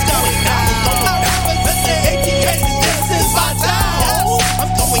 It's going down. This is my town. I'm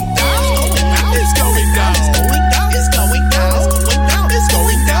going down. It's going down. It's going down. It's going down. It's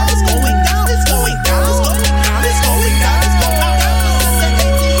going down. It's going down. It's going down. It's going down. It's going down. It's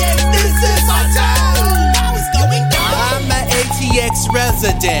going down. This is my town. It's going down. I'm an ATX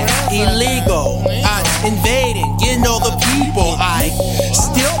resident, illegal. I'm invading, getting all the people. I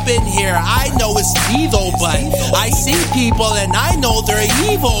still been here. I know it's evil, but I see people and I know they're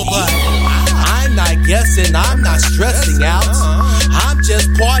evil, but I'm not guessing, I'm not stressing out. I'm just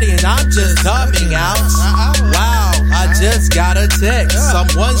partying, I'm just dumbing out. Wow, I just got a text.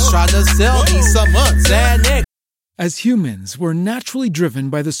 Someone's trying to sell me some Xanax. As humans, we're naturally driven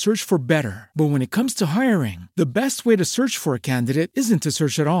by the search for better. But when it comes to hiring, the best way to search for a candidate isn't to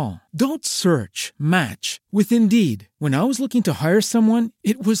search at all. Don't search, match with Indeed. When I was looking to hire someone,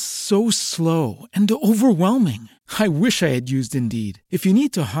 it was so slow and overwhelming. I wish I had used Indeed. If you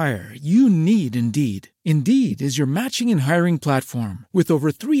need to hire, you need Indeed. Indeed is your matching and hiring platform with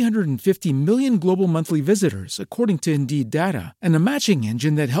over 350 million global monthly visitors, according to Indeed data, and a matching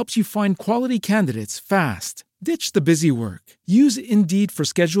engine that helps you find quality candidates fast. Ditch the busy work. Use Indeed for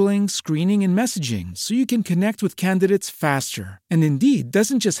scheduling, screening, and messaging so you can connect with candidates faster. And Indeed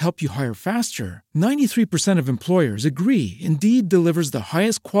doesn't just help you hire faster. 93% of employers agree Indeed delivers the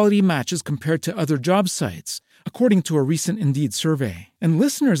highest quality matches compared to other job sites, according to a recent Indeed survey. And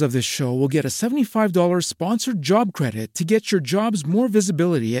listeners of this show will get a $75 sponsored job credit to get your jobs more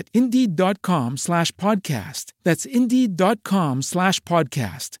visibility at Indeed.com/podcast. That's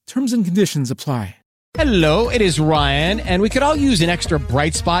Indeed.com/podcast. Terms and conditions apply. Hello, it is Ryan, and we could all use an extra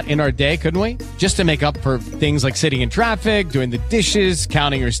bright spot in our day, couldn't we? Just to make up for things like sitting in traffic, doing the dishes,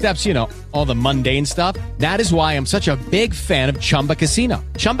 counting your steps, you know, all the mundane stuff. That is why I'm such a big fan of Chumba Casino.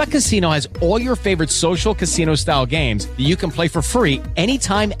 Chumba Casino has all your favorite social casino-style games that you can play for free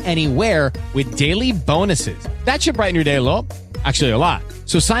anytime, anywhere with daily bonuses. That should brighten your day a little. Actually, a lot.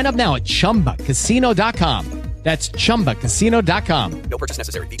 So sign up now at ChumbaCasino.com. That's ChumbaCasino.com. No purchase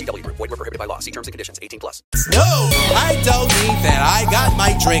necessary. VGW Group. Void where prohibited by law. See terms and conditions. 18+. No, I don't need that. I got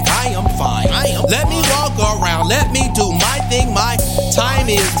my drink. I am fine. Let me walk around. Let me do my thing. My time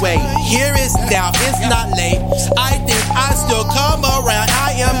is wait. Here is now. It's not late. I think I still come around.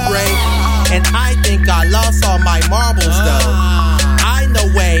 I am brave. And I think I lost all my marbles though. I know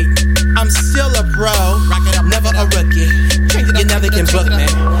wait. I'm still a pro. Never a rookie. You never can book me.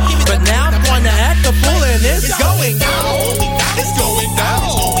 But now I'm going to act a fool and it's going down. It's going down.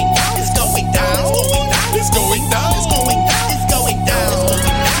 It's going down. It's going down. It's going down. It's going down.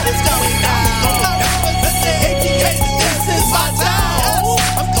 It's going down. This is my town.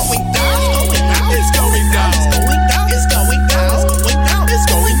 I'm going down. It's going down. It's going down. It's going down. It's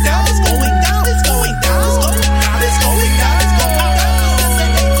going down. It's going down. It's going down. It's going down. It's going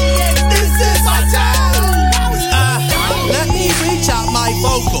down. This is my town. Let me reach out my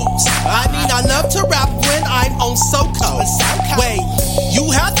vocals. I mean, I love to rap when I'm on SoCo. Wait,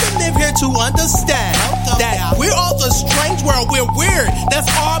 you have to live here to understand that we're all the strange world. We're weird. That's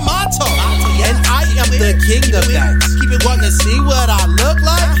our motto. And I am the king of that. You wanna see what I look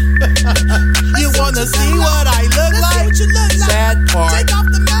like? You wanna see what I look like? Sad part. Take off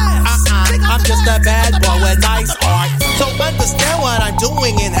the mask. I'm just a bad boy with nice art. So understand what I'm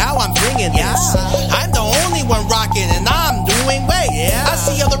doing and how I'm bringing this. I'm the only one rocking and I'm doing I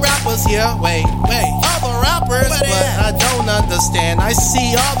see other rappers here. Wait. Other rappers, but I don't understand. I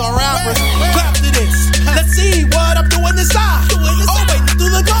see other rappers. Clap to this. Let's see what I'm doing inside. Oh, wait,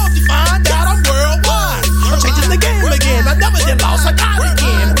 through the golf you find out I'm worldwide. I'm changing the game again. I never get lost. I got it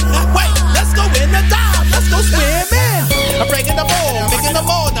again. Wait, let's go in the dive. Let's go swim in. I'm breaking the mold, making the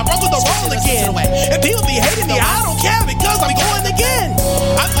mold. I'm running the roll again. And people be hating me. I don't care because I'm going again.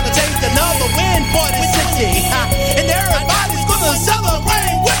 I'm gonna take another win for this city. And everybody's gonna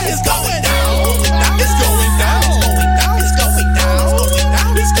celebrate when it's going down. It's going down. It's going down.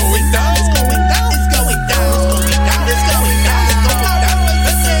 It's going down. It's going down. It's going down. It's going down.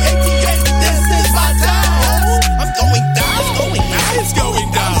 This is my town. I'm going down. It's going down. It's going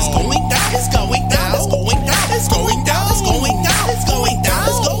down. It's going down. It's going down. It's going down. It's going down. It's going down. It's going down.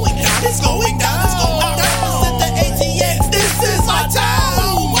 It's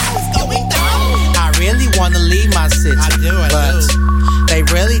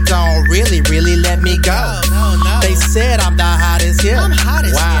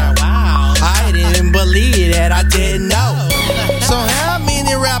hottest. Wow. I didn't believe that. I didn't know. So how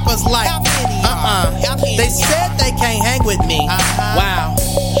many rappers like me? They said they can't hang with me. Wow.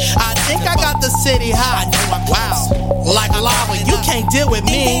 I think I got the city hot. Wow. Like lava, you can't deal with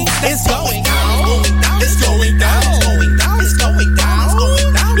me. It's going down. It's going down. It's going down. It's going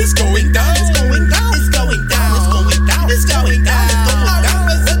down. It's going down. It's going down. It's going down. It's going down. It's going down. I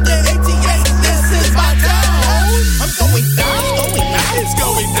represent the ATX. This is my town. I'm going down. It's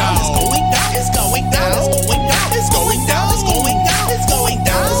going down. It's going down. It's going down. It's going down. It's going down. It's going down. It's going down. It's going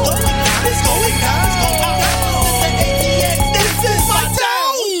down. It's going down. It's going down. The ATX. This is my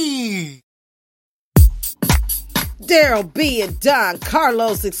town. Daryl B and Don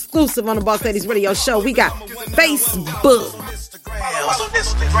Carlos exclusive on the Boss Ladies Radio Show. We got Facebook. Follow us on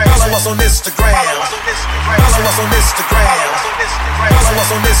Instagram. Follow us on Instagram. Follow us on Instagram. Follow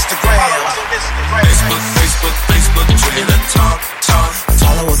us on Instagram. Facebook, Twitter, talk.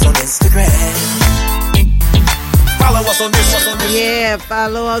 Follow us on Instagram. Follow us on Instagram. Yeah,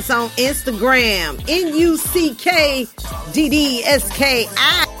 follow us on Instagram. NUCKDDSKI.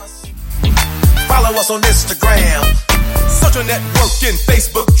 Follow us on Instagram. Social networking,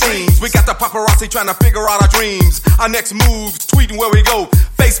 Facebook dreams. We got the paparazzi trying to figure out our dreams. Our next moves, tweeting where we go.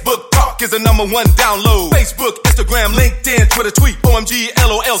 Facebook Talk is the #1 download. Facebook, Instagram, LinkedIn, Twitter tweet. OMG,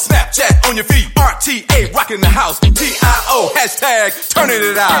 LOL, Snapchat on your feet. RTA, rocking the house. TIO, hashtag, turning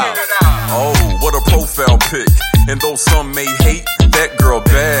it out. Oh, what a profile pic. And though some may hate, that girl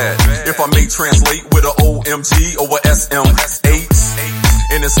bad. If I may translate with a OMG or a SM8.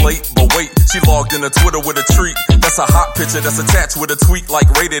 And it's late, but wait, she logged into Twitter with a treat. That's a hot picture that's attached with a tweet like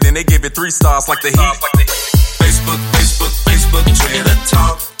rated, and they gave it 3 stars like the Heat. Facebook, Twitter,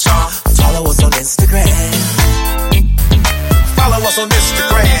 talk. Follow us on Instagram. Follow us on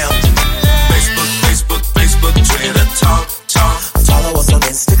Instagram. Facebook, Twitter, talk. Follow us on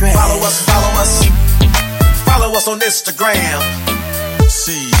Instagram. Follow us on Instagram.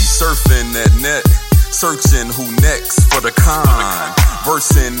 She surfing that net, searching who next for the con.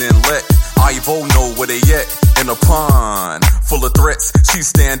 Versing and let Ivo know where they at in a pond full of threats. She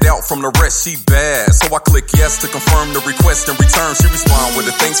stand out from the rest, she bad. So I click yes to confirm the request. In return, she respond with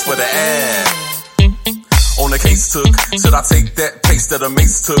a thanks for the ad. On the case took, should I take that pace that a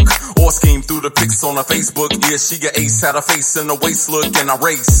mace took? Or scheme through the pics on her Facebook? Yeah, she a ace, had her face in the waist look, and I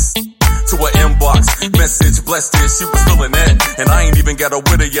race to her inbox, message blessed it, she was feeling that. And I ain't even got her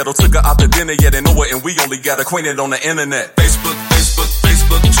with her yet, or took her out to dinner yet, and know her, and we only got acquainted on the internet. Facebook,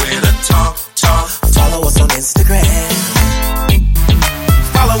 Twitter, talk. Follow us on Instagram.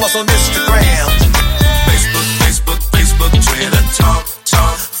 Follow us on Instagram. Facebook, Twitter, talk.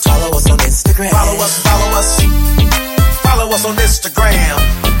 Follow us on Instagram. Follow us on Instagram.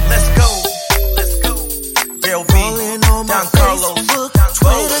 Let's go. Daryl B, Don Carlos,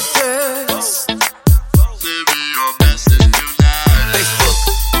 Twitter girls. Facebook,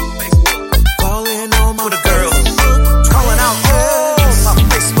 calling on my girls. Calling out all my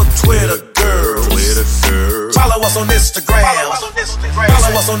Facebook, Twitter girls. Follow us on Instagram.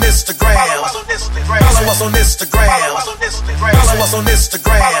 Follow us on Instagram. Follow us on Instagram. Follow us on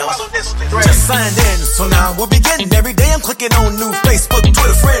Instagram. Just signed in, so now we'll begin. Every day I'm clicking on new Facebook,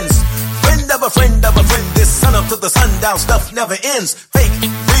 Twitter friends. Friend of a friend of a friend. This sun up to the sundown, stuff never ends. Fake,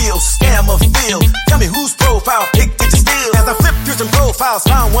 real, scam or feel. Tell me whose profile pic did you steal? As I flip through some profiles,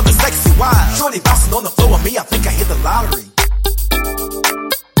 found one that's sexy, wild. Shorty bouncing on the floor with me, I think I hit the lottery.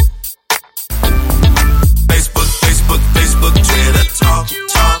 Facebook, Twitter, talk.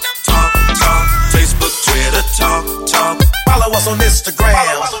 Facebook, Twitter, talk. Follow us on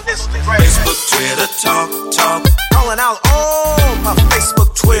Instagram. Facebook, Twitter, talk. Calling out all my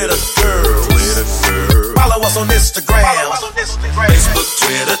Facebook, Twitter girls. Follow us on Instagram. Facebook,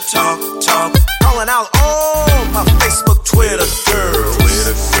 Twitter, talk. Calling out all my Facebook, Twitter girls.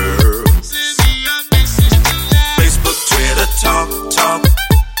 Facebook, Twitter, talk.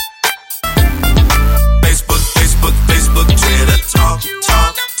 Facebook, Twitter, talk.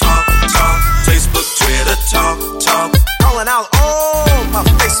 Facebook, Twitter, talk. Calling out all my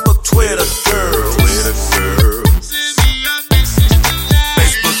Facebook, Twitter girls.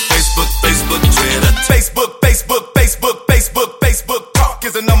 Facebook, talk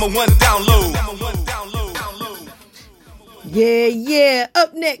is the #1 download. Yeah.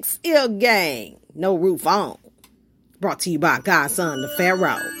 Up next, Ill Gang, No Roof On. Brought to you by Godson the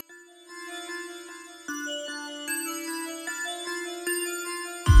Pharaoh.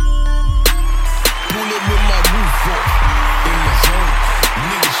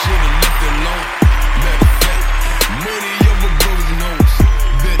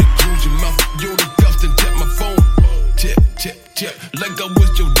 Let go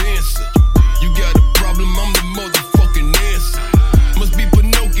was your dancer. You got a problem, I'm the motherfucking answer. Must be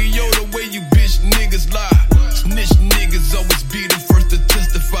Pinocchio the way you bitch niggas lie. Snitch niggas always be the first to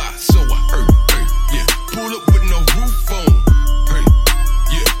testify. So I heard, hey, yeah, pull up with no roof on. Hey,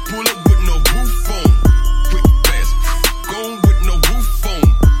 yeah, pull up with no roof on. Quick, fast, gone with no roof on.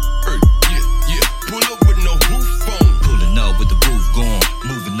 Hey, yeah, yeah, pull up with no roof on. Pulling up with the roof gone,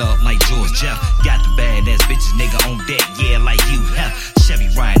 moving up like George Jeff. Got the badass bitches, nigga on deck, yeah, like you have. Chevy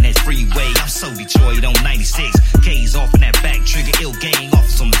riding that freeway, I'm so Detroit on 96. K's off in that back trigger, ill gang off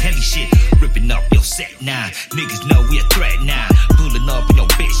some heavy shit. Ripping up your set now, niggas know we a threat now. Pulling up in your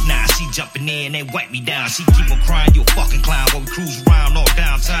bitch now, she jumping in and wipe me down. She keep on crying, you a fucking clown while we cruise around all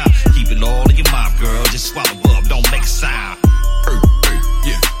downtown. Keep it all in your mouth, girl, just swallow up, don't make a sound. Hey, hey,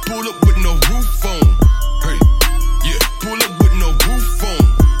 yeah, pull up with no roof on. Hey, yeah, pull up with no roof on.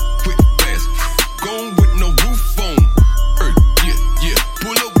 Quick, fast, gone with no roof on. Hey, yeah, yeah,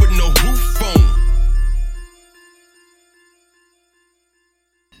 pull up with no roof on.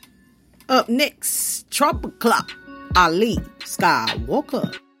 Up next, Trumpet Clock, Ali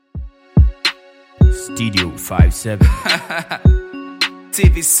Skywalker. Studio 57.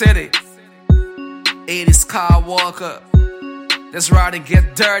 TV City. 80s Skywalker. Let's ride and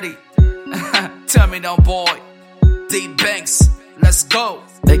get dirty. Tell me now, boy. D Banks, let's go.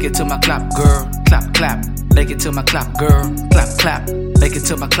 Make it to my clap, girl. Clap, clap. Make it to my clap, girl. Clap, clap. Make it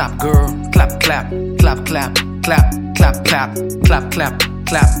to my clap, girl. Clap, clap. Clap, clap. Clap, clap, clap. Clap, clap.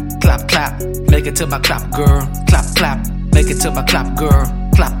 Clap, clap, clap. Make it to my clap, girl. Clap, clap. Make it to my clap, girl.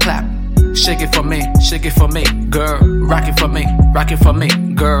 Clap, clap. Shake it for me, girl. Rock it for me,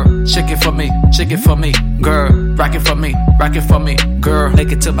 girl. Shake it for me, girl. Rock it for me, girl.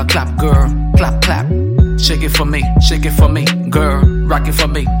 Make it to my clap, girl. Clap, clap. Shake it for me, girl. Rock it for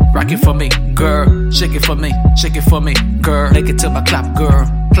me, girl. Shake it for me, girl. Make it to my clap, girl.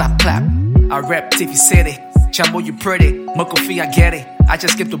 Clap, clap. I rap TV City. Chambo, you pretty. Mukofi, I get it. I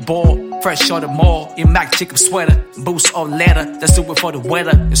just skip the ball. Fresh on the mall. In Mac Jacob sweater. Boost or leather. Let's do it for the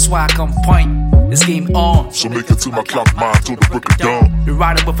weather. That's why I come point. This game on. So make it to my clock, mine till the break of dawn. You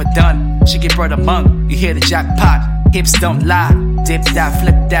riding with a dun. She get bread a month. You hear the jackpot. Hips don't lie. Dip that,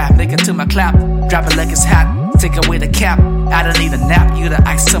 flip that. Make it to my clap. Drop it like it's hot. Take away the cap. I don't need a nap. You gotta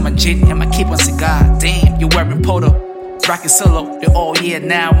ask someone G. And my keep on cigar. Damn, you wearing polo. Rockin' solo. You're all year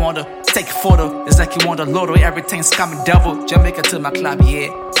now. I wanna take a photo. It's like you want a lotto. Everything's coming double. Jamaica to my clap, yeah.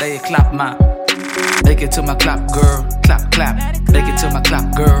 Let it clap, man. Make it to my clap, girl. Clap, clap. Make it to my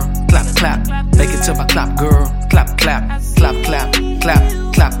clap, girl. Clap, clap. Make it to my clap, girl. Clap, clap. Clap, clap.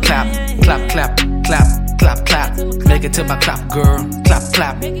 Clap, clap, clap. Clap, clap. Clap, clap, clap. Make it to my clap, girl. Clap,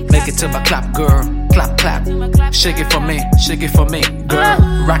 clap. Make it to my clap, girl. Clap, clap. Shake it for me, girl.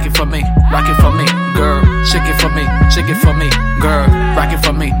 Rock it for me, girl. Shake it for me, girl.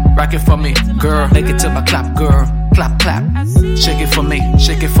 Rock it for me, girl. Make it to my clap, girl. Clap, clap. Shake it for me,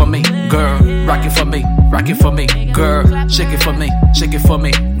 girl. Rock it for me, girl. Shake it for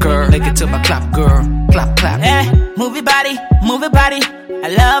me, girl. Make it to my clap, girl. Clap, clap. Hey, move your body. I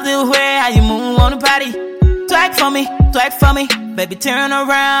love the way how you move on the body. Twerk for me. Baby, turn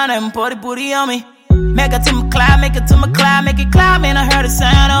around and put the booty on me. Make it to my cloud, make it cloud. Man, I heard a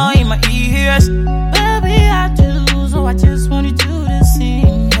sound on in my ears. Baby, I just want you to do this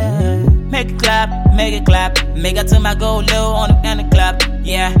thing, yeah. Make it clap. Make it to my go low on the clap.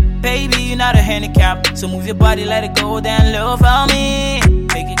 Yeah, baby, you're not a handicap. So move your body, let it go down low for me.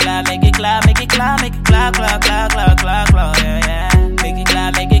 Make it clap. Yeah, yeah. Make it clap.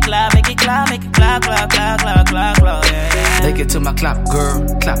 Yeah. Make it to my clap, girl.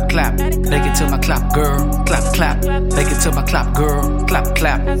 Clap. Make it to my clap, girl. Clap. Make it to my clap, girl. Clap.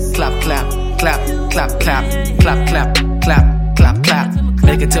 Clap.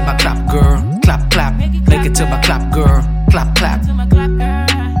 Make it to my clap, girl. Clap. Make it to my clap, girl. Clap.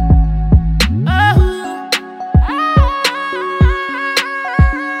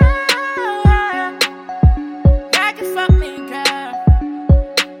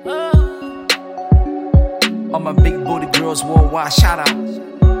 All my big booty girls worldwide, shout out.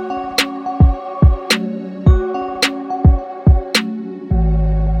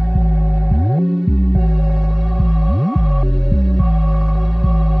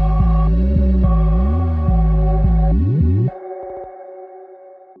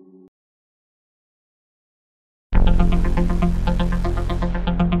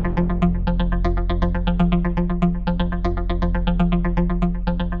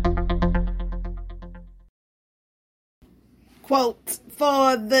 Quote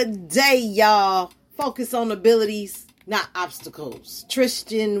for the day, y'all. Focus on abilities, not obstacles.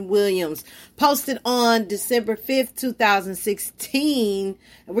 Tristan Williams posted on December 5th, 2016.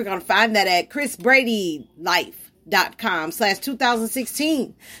 And we're going to find that at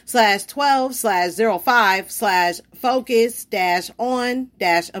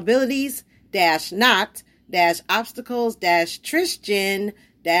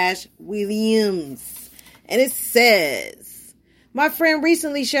And it says, my friend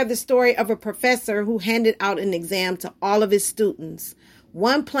recently shared the story of a professor who handed out an exam to all of his students,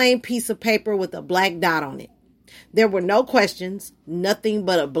 one plain piece of paper with a black dot on it. There were no questions, nothing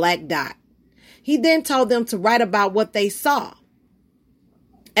but a black dot. He then told them to write about what they saw.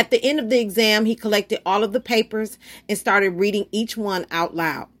 At the end of the exam, he collected all of the papers and started reading each one out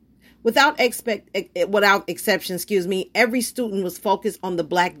loud. Without exception, every student was focused on the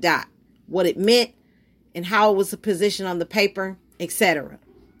black dot, what it meant, and how it was positioned on the paper, etc.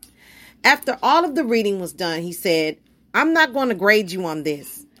 After all of the reading was done, he said, I'm not going to grade you on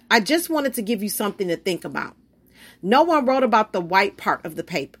this. I just wanted to give you something to think about. No one wrote about the white part of the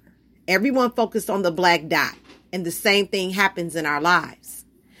paper. Everyone focused on the black dot, and the same thing happens in our lives.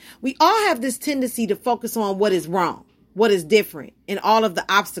 We all have this tendency to focus on what is wrong, what is different, and all of the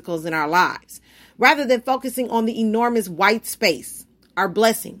obstacles in our lives, rather than focusing on the enormous white space, our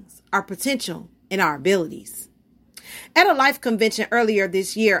blessings, our potential, and our abilities. At a life convention earlier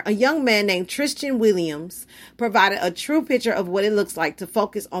this year, a young man named Tristan Williams provided a true picture of what it looks like to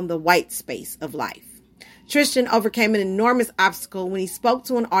focus on the white space of life. Tristan overcame an enormous obstacle when he spoke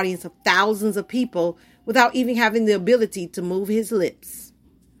to an audience of thousands of people without even having the ability to move his lips.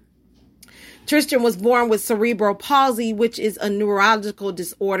 Tristan was born with cerebral palsy, which is a neurological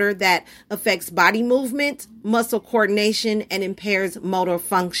disorder that affects body movement, muscle coordination, and impairs motor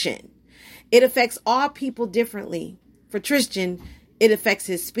function. It affects all people differently. For Tristan, it affects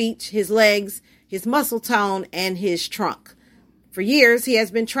his speech, his legs, his muscle tone, and his trunk. For years, he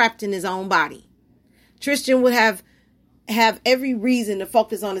has been trapped in his own body. Tristan would have every reason to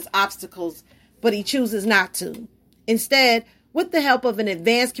focus on his obstacles, but he chooses not to. Instead, with the help of an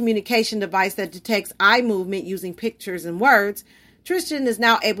advanced communication device that detects eye movement using pictures and words, Tristan is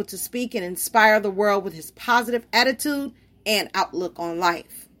now able to speak and inspire the world with his positive attitude and outlook on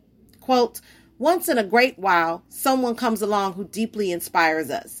life. Quote, once in a great while, someone comes along who deeply inspires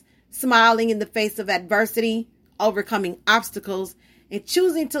us, smiling in the face of adversity, overcoming obstacles, and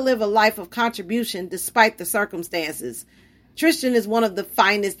choosing to live a life of contribution despite the circumstances. Tristan is one of the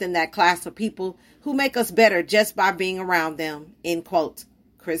finest in that class of people who make us better just by being around them, end quote,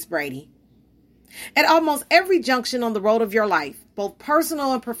 Chris Brady. At almost every junction on the road of your life, both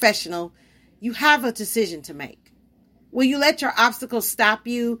personal and professional, you have a decision to make. Will you let your obstacles stop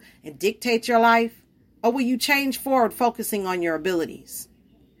you and dictate your life? Or will you change forward focusing on your abilities?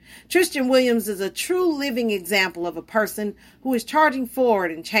 Tristan Williams is a true living example of a person who is charging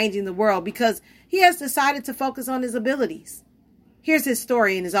forward and changing the world because he has decided to focus on his abilities. Here's his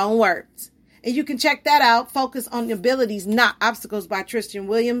story in his own words. And you can check that out, Focus on Abilities, Not Obstacles by Tristan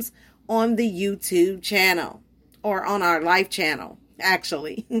Williams, on the YouTube channel. Or on our live channel,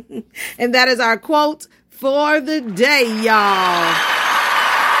 actually. And that is our quote for the day, y'all.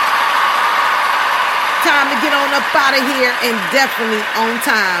 Time to get on up out of here, and definitely on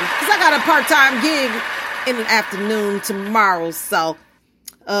time, because I got a part-time gig in the afternoon tomorrow. So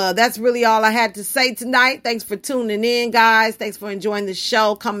that's really all I had to say tonight. Thanks for tuning in, guys. Thanks for enjoying the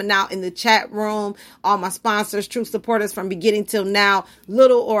show, coming out in the chat room. All my sponsors, true supporters from beginning till now,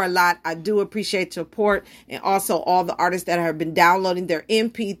 little or a lot. I do appreciate your support, and also all the artists that have been downloading their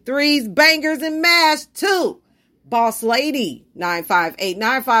MP3s, bangers, and mash to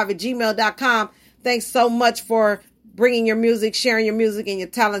BossLady95895@gmail.com. Thanks so much for bringing your music, sharing your music and your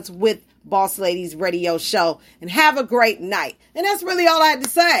talents with Boss Ladies Radio Show. And have a great night. And that's really all I had to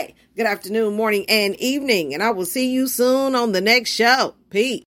say. Good afternoon, morning, and evening. And I will see you soon on the next show.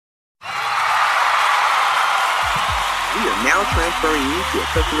 Peace. We are now transferring you to a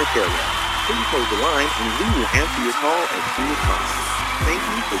customer care rep. Please hold the line and we will answer your call as soon as possible. Thank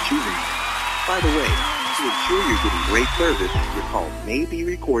you for choosing us. By the way, to ensure you're getting great service, your call may be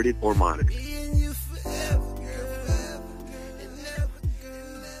recorded or monitored.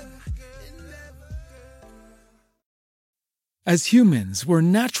 As humans, we're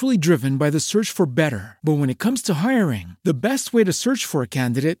naturally driven by the search for better. But when it comes to hiring, the best way to search for a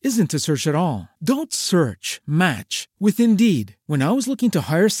candidate isn't to search at all. Don't search, match with Indeed. When I was looking to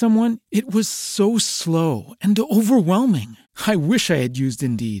hire someone, it was so slow and overwhelming. I wish I had used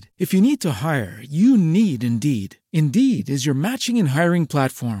Indeed. If you need to hire, you need Indeed. Indeed is your matching and hiring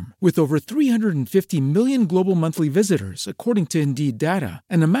platform with over 350 million global monthly visitors, according to Indeed data,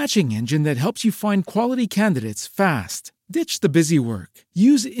 and a matching engine that helps you find quality candidates fast. Ditch the busy work.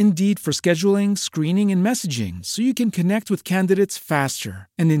 Use Indeed for scheduling, screening, and messaging so you can connect with candidates faster.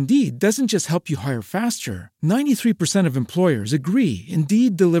 And Indeed doesn't just help you hire faster. 93% of employers agree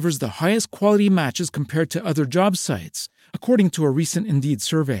Indeed delivers the highest quality matches compared to other job sites, according to a recent Indeed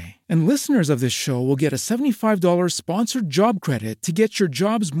survey. And listeners of this show will get a $75 sponsored job credit to get your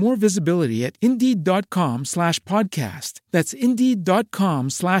jobs more visibility at Indeed.com/podcast. That's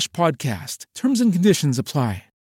Indeed.com/podcast. Terms and conditions apply.